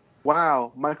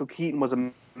 Wow, Michael Keaton was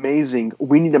amazing.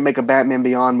 We need to make a Batman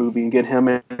Beyond movie and get him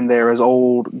in there as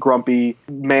old, grumpy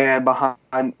man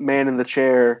in the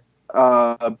chair,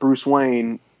 Bruce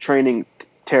Wayne training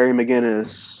Terry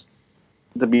McGinnis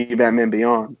to be Batman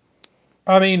Beyond.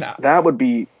 I mean, that would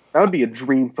be a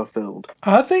dream fulfilled.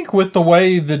 I think with the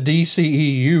way the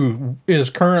DCEU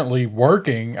is currently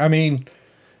working, I mean,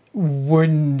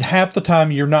 when half the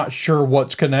time you're not sure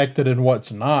what's connected and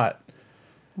what's not.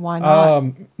 Why not?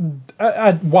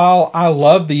 While I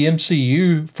love the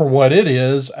MCU for what it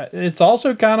is, it's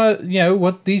also kind of,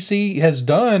 what DC has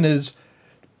done is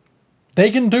they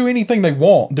can do anything they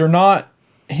want. They're not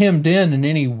hemmed in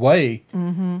any way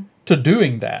to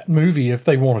doing that movie if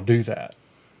they want to do that.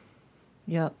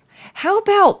 Yep. How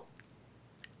about,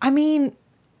 I mean,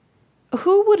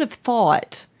 who would have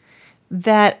thought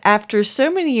that after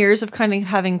so many years of kind of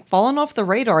having fallen off the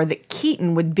radar that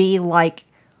Keaton would be like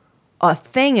a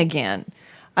thing again?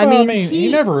 I mean, he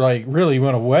never really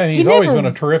went away. I mean, he's always been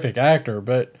a terrific actor,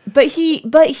 but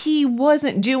he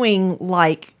wasn't doing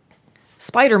like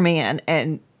Spider-Man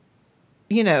and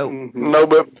No,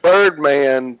 but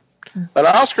Birdman, an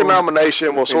Oscar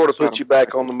nomination will sort of put you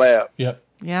back on the map. Yep.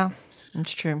 Yeah,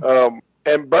 that's true.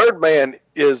 And Birdman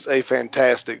is a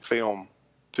fantastic film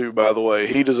too, by the way.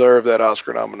 He deserved that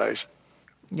Oscar nomination.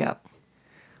 Yep.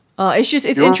 It's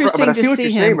interesting to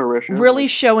see him really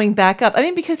showing back up. I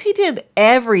mean, because he did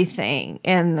everything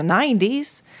in the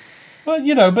 90s.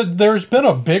 Well, but there's been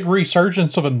a big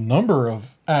resurgence of a number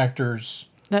of actors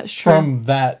that's true. From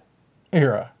that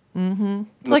era. Mm-hmm.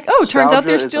 It's like, turns out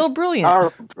they're still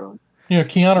brilliant.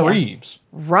 Keanu Reeves.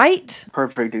 Right?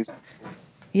 Perfect dude.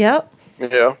 Yep.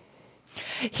 Yeah.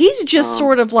 He's just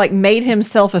sort of like made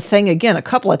himself a thing again a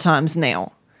couple of times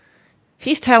now.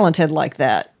 He's talented like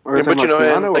that. Yeah, but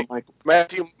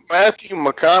Matthew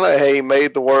McConaughey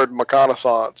made the word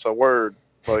reconnaissance a word.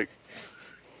 Like,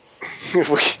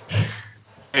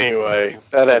 anyway,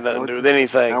 that had nothing to do with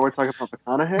anything. Now we're talking about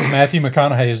McConaughey? Matthew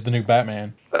McConaughey is the new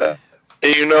Batman.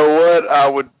 You know what? I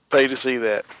would pay to see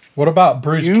that. What about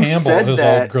Bruce Campbell as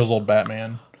old grizzled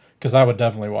Batman? Because I would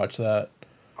definitely watch that.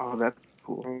 Oh, that's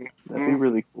cool. That'd be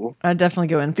really cool. I'd definitely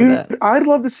go in for that. I'd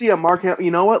love to see a Mark Hamill.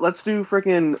 You know what? Let's do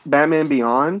freaking Batman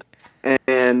Beyond,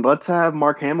 and let's have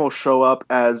Mark Hamill show up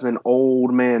as an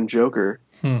old man Joker.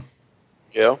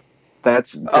 Yeah.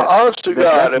 That's honest to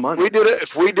God.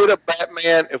 If we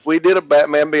did a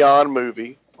Batman Beyond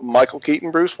movie, Michael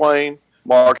Keaton, Bruce Wayne,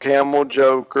 Mark Hamill,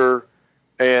 Joker,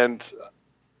 and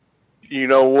you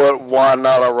know what? Why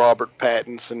not a Robert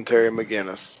Pattinson, Terry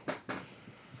McGinnis?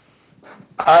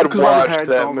 I'd watch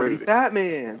that movie.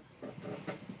 Batman.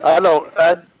 I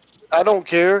don't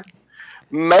care.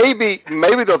 Maybe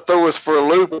they'll throw us for a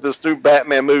loop with this new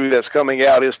Batman movie that's coming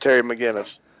out. Is Terry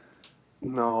McGinnis?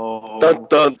 No. Dun,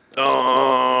 dun,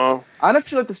 dun. I'd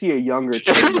actually like to see a younger.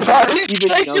 Everybody's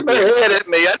shaking their head at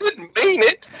me. I didn't mean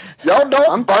it. Y'all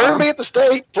don't burn me at the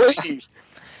stake, please.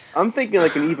 I'm thinking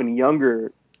like an even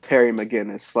younger Terry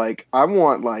McGinnis. Like I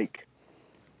want like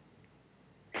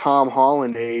Tom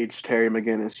Holland age Terry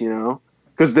McGinnis,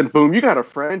 Because then, boom, you got a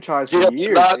franchise for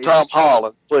years. Not Tom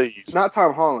Holland, please. Not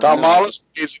Tom Holland. Tom Holland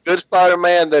is a good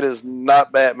Spider-Man that is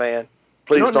not Batman.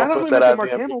 Please don't put that out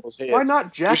in people's heads. Why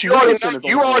not Jack You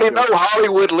already know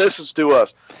Hollywood listens to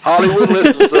us. Hollywood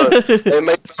listens to us. They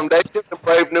make Foundation of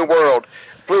Brave New World.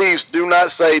 Please do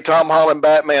not say Tom Holland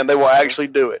Batman. They will actually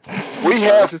do it. We're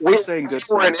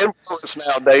an influence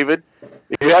now, David.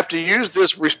 You have to use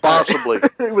this responsibly.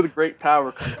 With great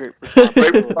power comes great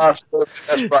responsibility.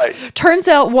 That's right. Turns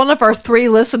out one of our 3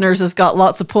 listeners has got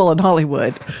lots of pull in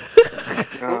Hollywood.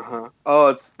 Oh,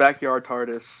 it's Backyard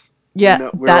TARDIS. Yeah,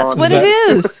 that's what it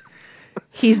is.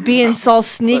 He's being all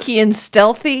sneaky and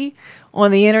stealthy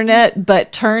on the internet,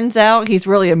 but turns out he's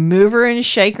really a mover and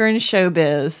shaker in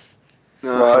showbiz.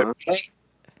 Right.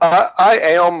 I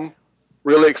am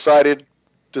really excited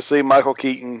to see Michael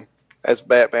Keaton as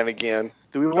Batman again.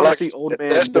 Do we want to see old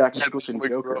man Jack Nicholson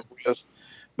Joker?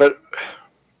 But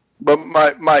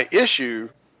my issue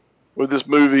with this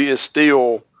movie is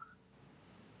still,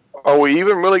 are we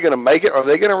even really going to make it? Are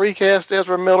they going to recast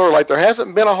Ezra Miller? Like, there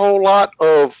hasn't been a whole lot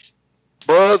of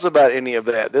buzz about any of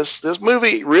that. This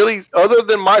movie really, other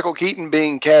than Michael Keaton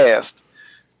being cast,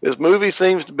 this movie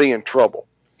seems to be in trouble.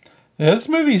 Yeah, this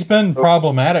movie's been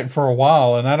problematic for a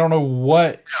while, and I don't know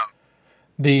what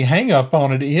the hang-up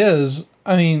on it is.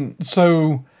 I mean,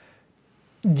 so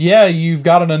Yeah, you've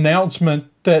got an announcement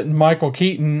that Michael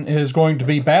Keaton is going to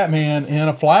be Batman in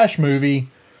a Flash movie.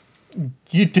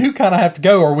 You do kind of have to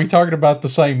go. Or are we talking about the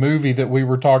same movie that we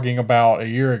were talking about a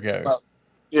year ago?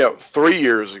 3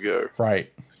 years ago.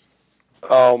 Right.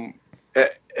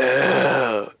 It's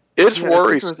Yeah, it's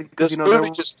worrisome. interesting because This there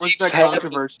movie just was keeps that happening.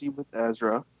 controversy with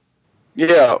Ezra.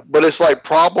 Yeah, but it's like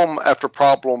problem after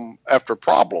problem after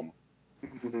problem.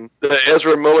 Mm-hmm. The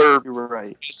Ezra Miller You're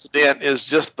right. incident is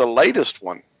just the latest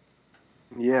one.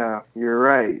 Yeah, you're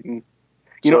right. And,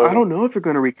 So, I don't know if you're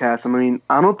going to recast him. I mean,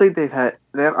 I don't think I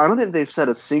don't think they've said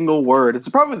a single word. It's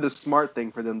probably the smart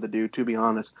thing for them to do, to be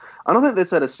honest. I don't think they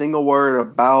said a single word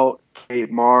about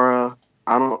Kate Mara.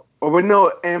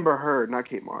 No, Amber Heard, not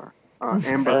Kate Mara.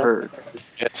 Amber Heard.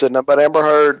 it's said nothing about Amber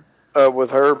Heard with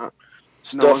her No,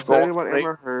 stuff it's saying going about on.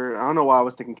 Amber Heard. I don't know why I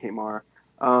was thinking Kate Mara.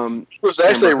 It was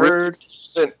actually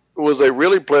a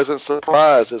really pleasant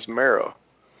surprise as Mara.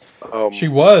 She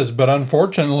was, but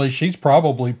unfortunately, she's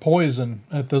probably poison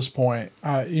at this point.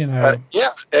 Yeah, and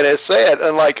it's sad.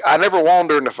 And like, I never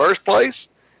wanted her in the first place,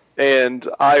 and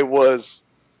I was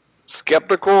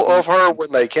skeptical of her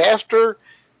when they cast her,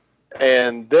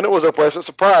 and then it was a pleasant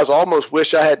surprise. I almost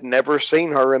wish I had never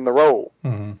seen her in the role.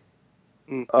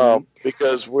 Mm-hmm.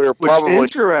 Because we're Which, probably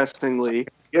interestingly,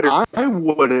 I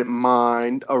wouldn't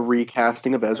mind a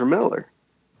recasting of Ezra Miller.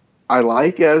 I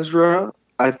like Ezra.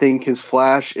 I think his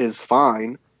Flash is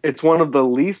fine. It's one of the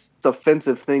least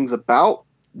offensive things about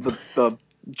the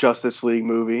Justice League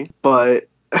movie, but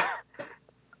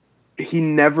he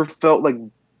never felt like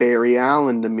Barry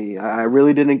Allen to me. I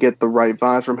really didn't get the right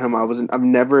vibes from him. I've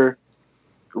never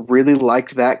really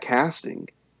liked that casting.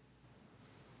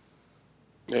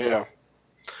 Yeah.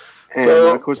 And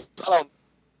So, of course,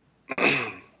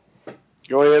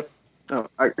 go ahead.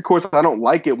 of course, I don't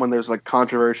like it when there's like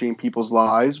controversy in people's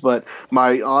lives, but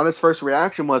my honest first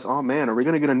reaction was, "Oh man, are we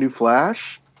gonna get a new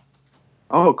Flash?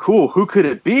 Oh, cool. Who could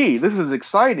it be? This is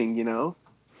exciting."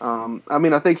 I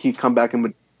mean, I think he'd come back and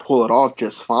would pull it off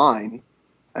just fine.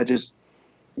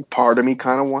 Part of me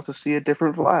kind of wants to see a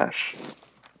different Flash.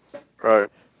 Right.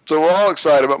 So we're all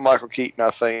excited about Michael Keaton.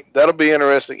 I think that'll be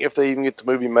interesting if they even get the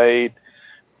movie made.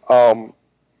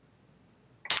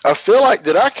 I feel like,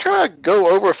 did I kind of go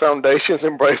over Foundations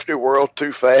in Brave New World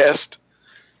too fast?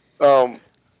 I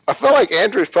feel like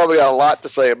Andrew's probably got a lot to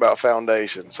say about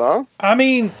Foundations, huh? I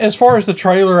mean, as far as the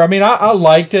trailer, I mean, I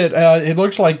liked it. It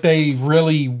looks like they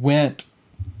really went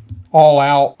all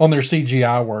out on their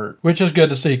CGI work, which is good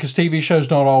to see because TV shows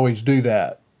don't always do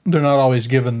that. They're not always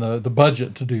given the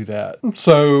budget to do that.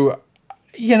 So,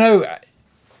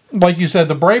 like you said,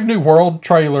 the Brave New World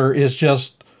trailer is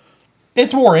just,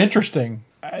 it's more interesting.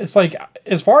 It's like,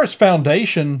 as far as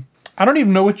Foundation, I don't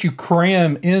even know what you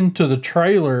cram into the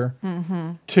trailer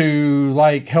to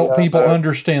like help people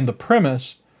understand the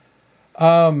premise.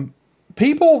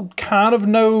 People kind of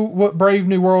know what Brave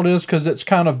New World is because it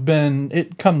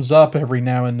comes up every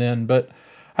now and then, but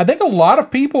I think a lot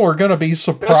of people are going to be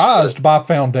surprised by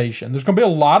Foundation. There's going to be a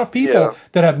lot of people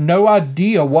that have no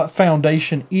idea what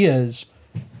Foundation is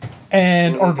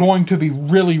and are going to be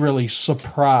really, really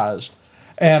surprised.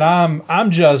 And I'm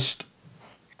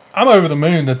over the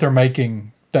moon that they're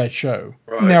making that show.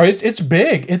 Right. Now it's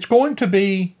big. It's going to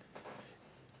be,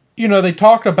 they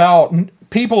talked about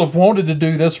people have wanted to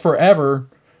do this forever,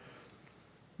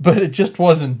 but it just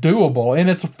wasn't doable. And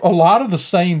it's a lot of the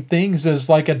same things as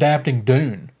like adapting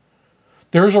Dune.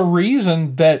 There's a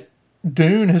reason that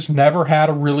Dune has never had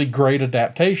a really great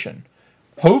adaptation.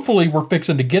 Hopefully we're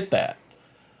fixing to get that.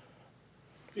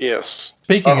 Yes.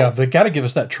 Speaking of, they got to give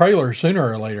us that trailer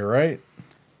sooner or later, right?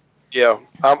 Yeah,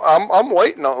 I'm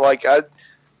waiting on. Like, I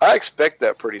expect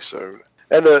that pretty soon.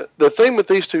 And the thing with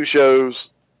these two shows,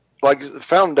 like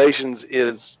Foundations,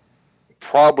 is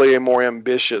probably a more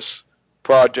ambitious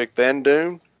project than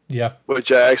Dune. Yeah.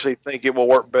 Which I actually think it will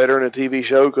work better in a TV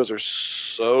show because there's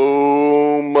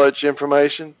so much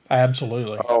information.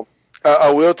 Absolutely. I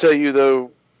will tell you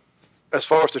though, as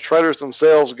far as the trailers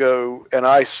themselves go, and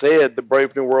I said the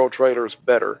Brave New World trailer is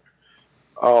better.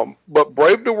 But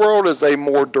Brave New World is a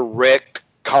more direct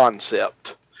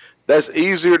concept. That's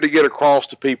easier to get across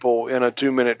to people in a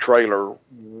 2-minute trailer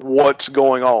what's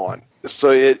going on.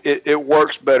 So it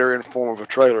works better in form of a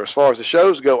trailer. As far as the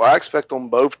shows go, I expect them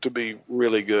both to be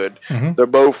really good. Mm-hmm. They're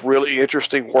both really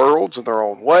interesting worlds in their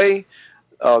own way.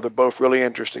 They're both really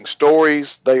interesting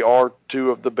stories. They are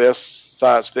two of the best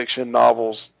science fiction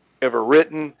novels ever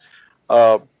written.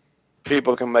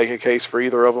 People can make a case for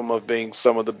either of them of being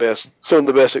some of the best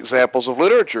examples of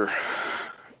literature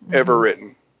ever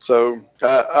written. So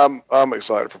I'm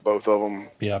excited for both of them.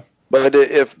 Yeah. But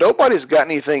if nobody's got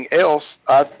anything else,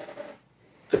 I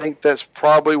think that's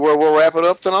probably where we'll wrap it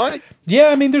up tonight. Yeah,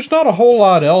 I mean, there's not a whole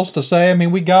lot else to say. I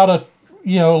mean, we got a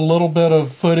little bit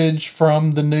of footage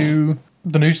from the new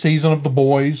season of The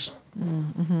Boys.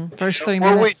 Mm-hmm. First 3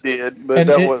 well, minutes. we did, but And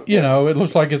that it, was it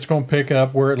looks like it's going to pick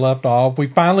up where it left off. We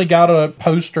finally got a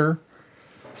poster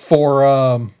for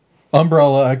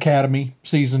Umbrella Academy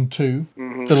season 2.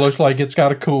 Mm-hmm. That looks like it's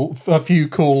got a few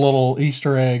cool little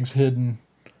Easter eggs hidden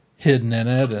in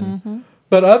it, and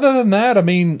but other than that, I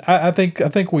mean, I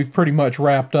think we've pretty much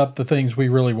wrapped up the things we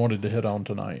really wanted to hit on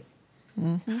tonight.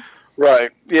 Mm-hmm.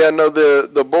 Right. Yeah, no,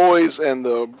 the Boys and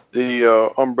the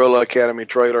Umbrella Academy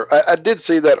trailer. I did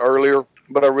see that earlier,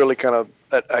 but I really I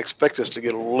expect us to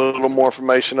get a little more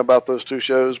information about those two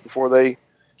shows before they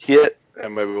hit,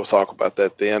 and maybe we'll talk about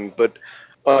that then. But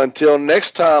until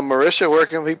next time, Marisha, where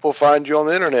can people find you on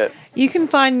the internet? You can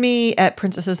find me at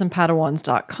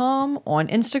princessesandpadawans.com, on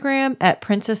Instagram at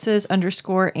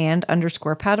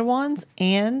princesses_and_padawans,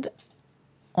 and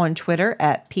on Twitter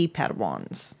at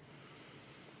ppadawans.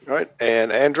 All right.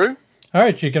 And Andrew? All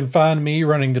right, you can find me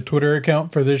running the Twitter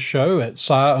account for this show at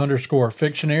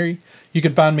 @Fictionary. You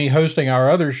can find me hosting our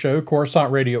other show,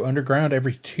 Coruscant Radio Underground,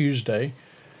 every Tuesday.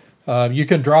 You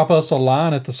can drop us a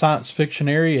line at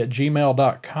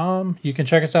thesciencefictionary@gmail.com. You can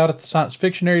check us out at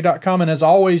thesciencefictionary.com. And as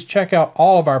always, check out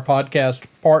all of our podcast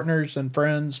partners and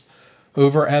friends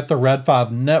over at the Red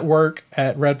 5 Network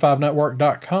at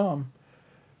red5network.com.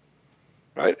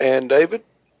 Right. And David?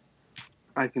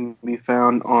 I can be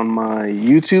found on my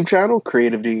YouTube channel,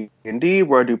 Creative D&D,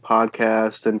 where I do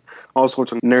podcasts and all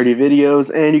sorts of nerdy videos.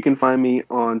 And you can find me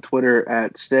on Twitter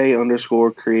at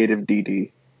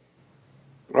stay_creativeDD.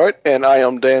 Right, and I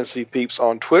am Dan C. Peeps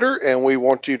on Twitter, and we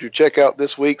want you to check out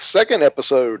this week's second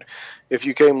episode. If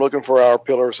you came looking for our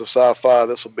Pillars of Sci-Fi,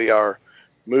 this will be our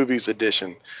movies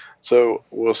edition. So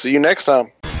we'll see you next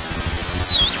time.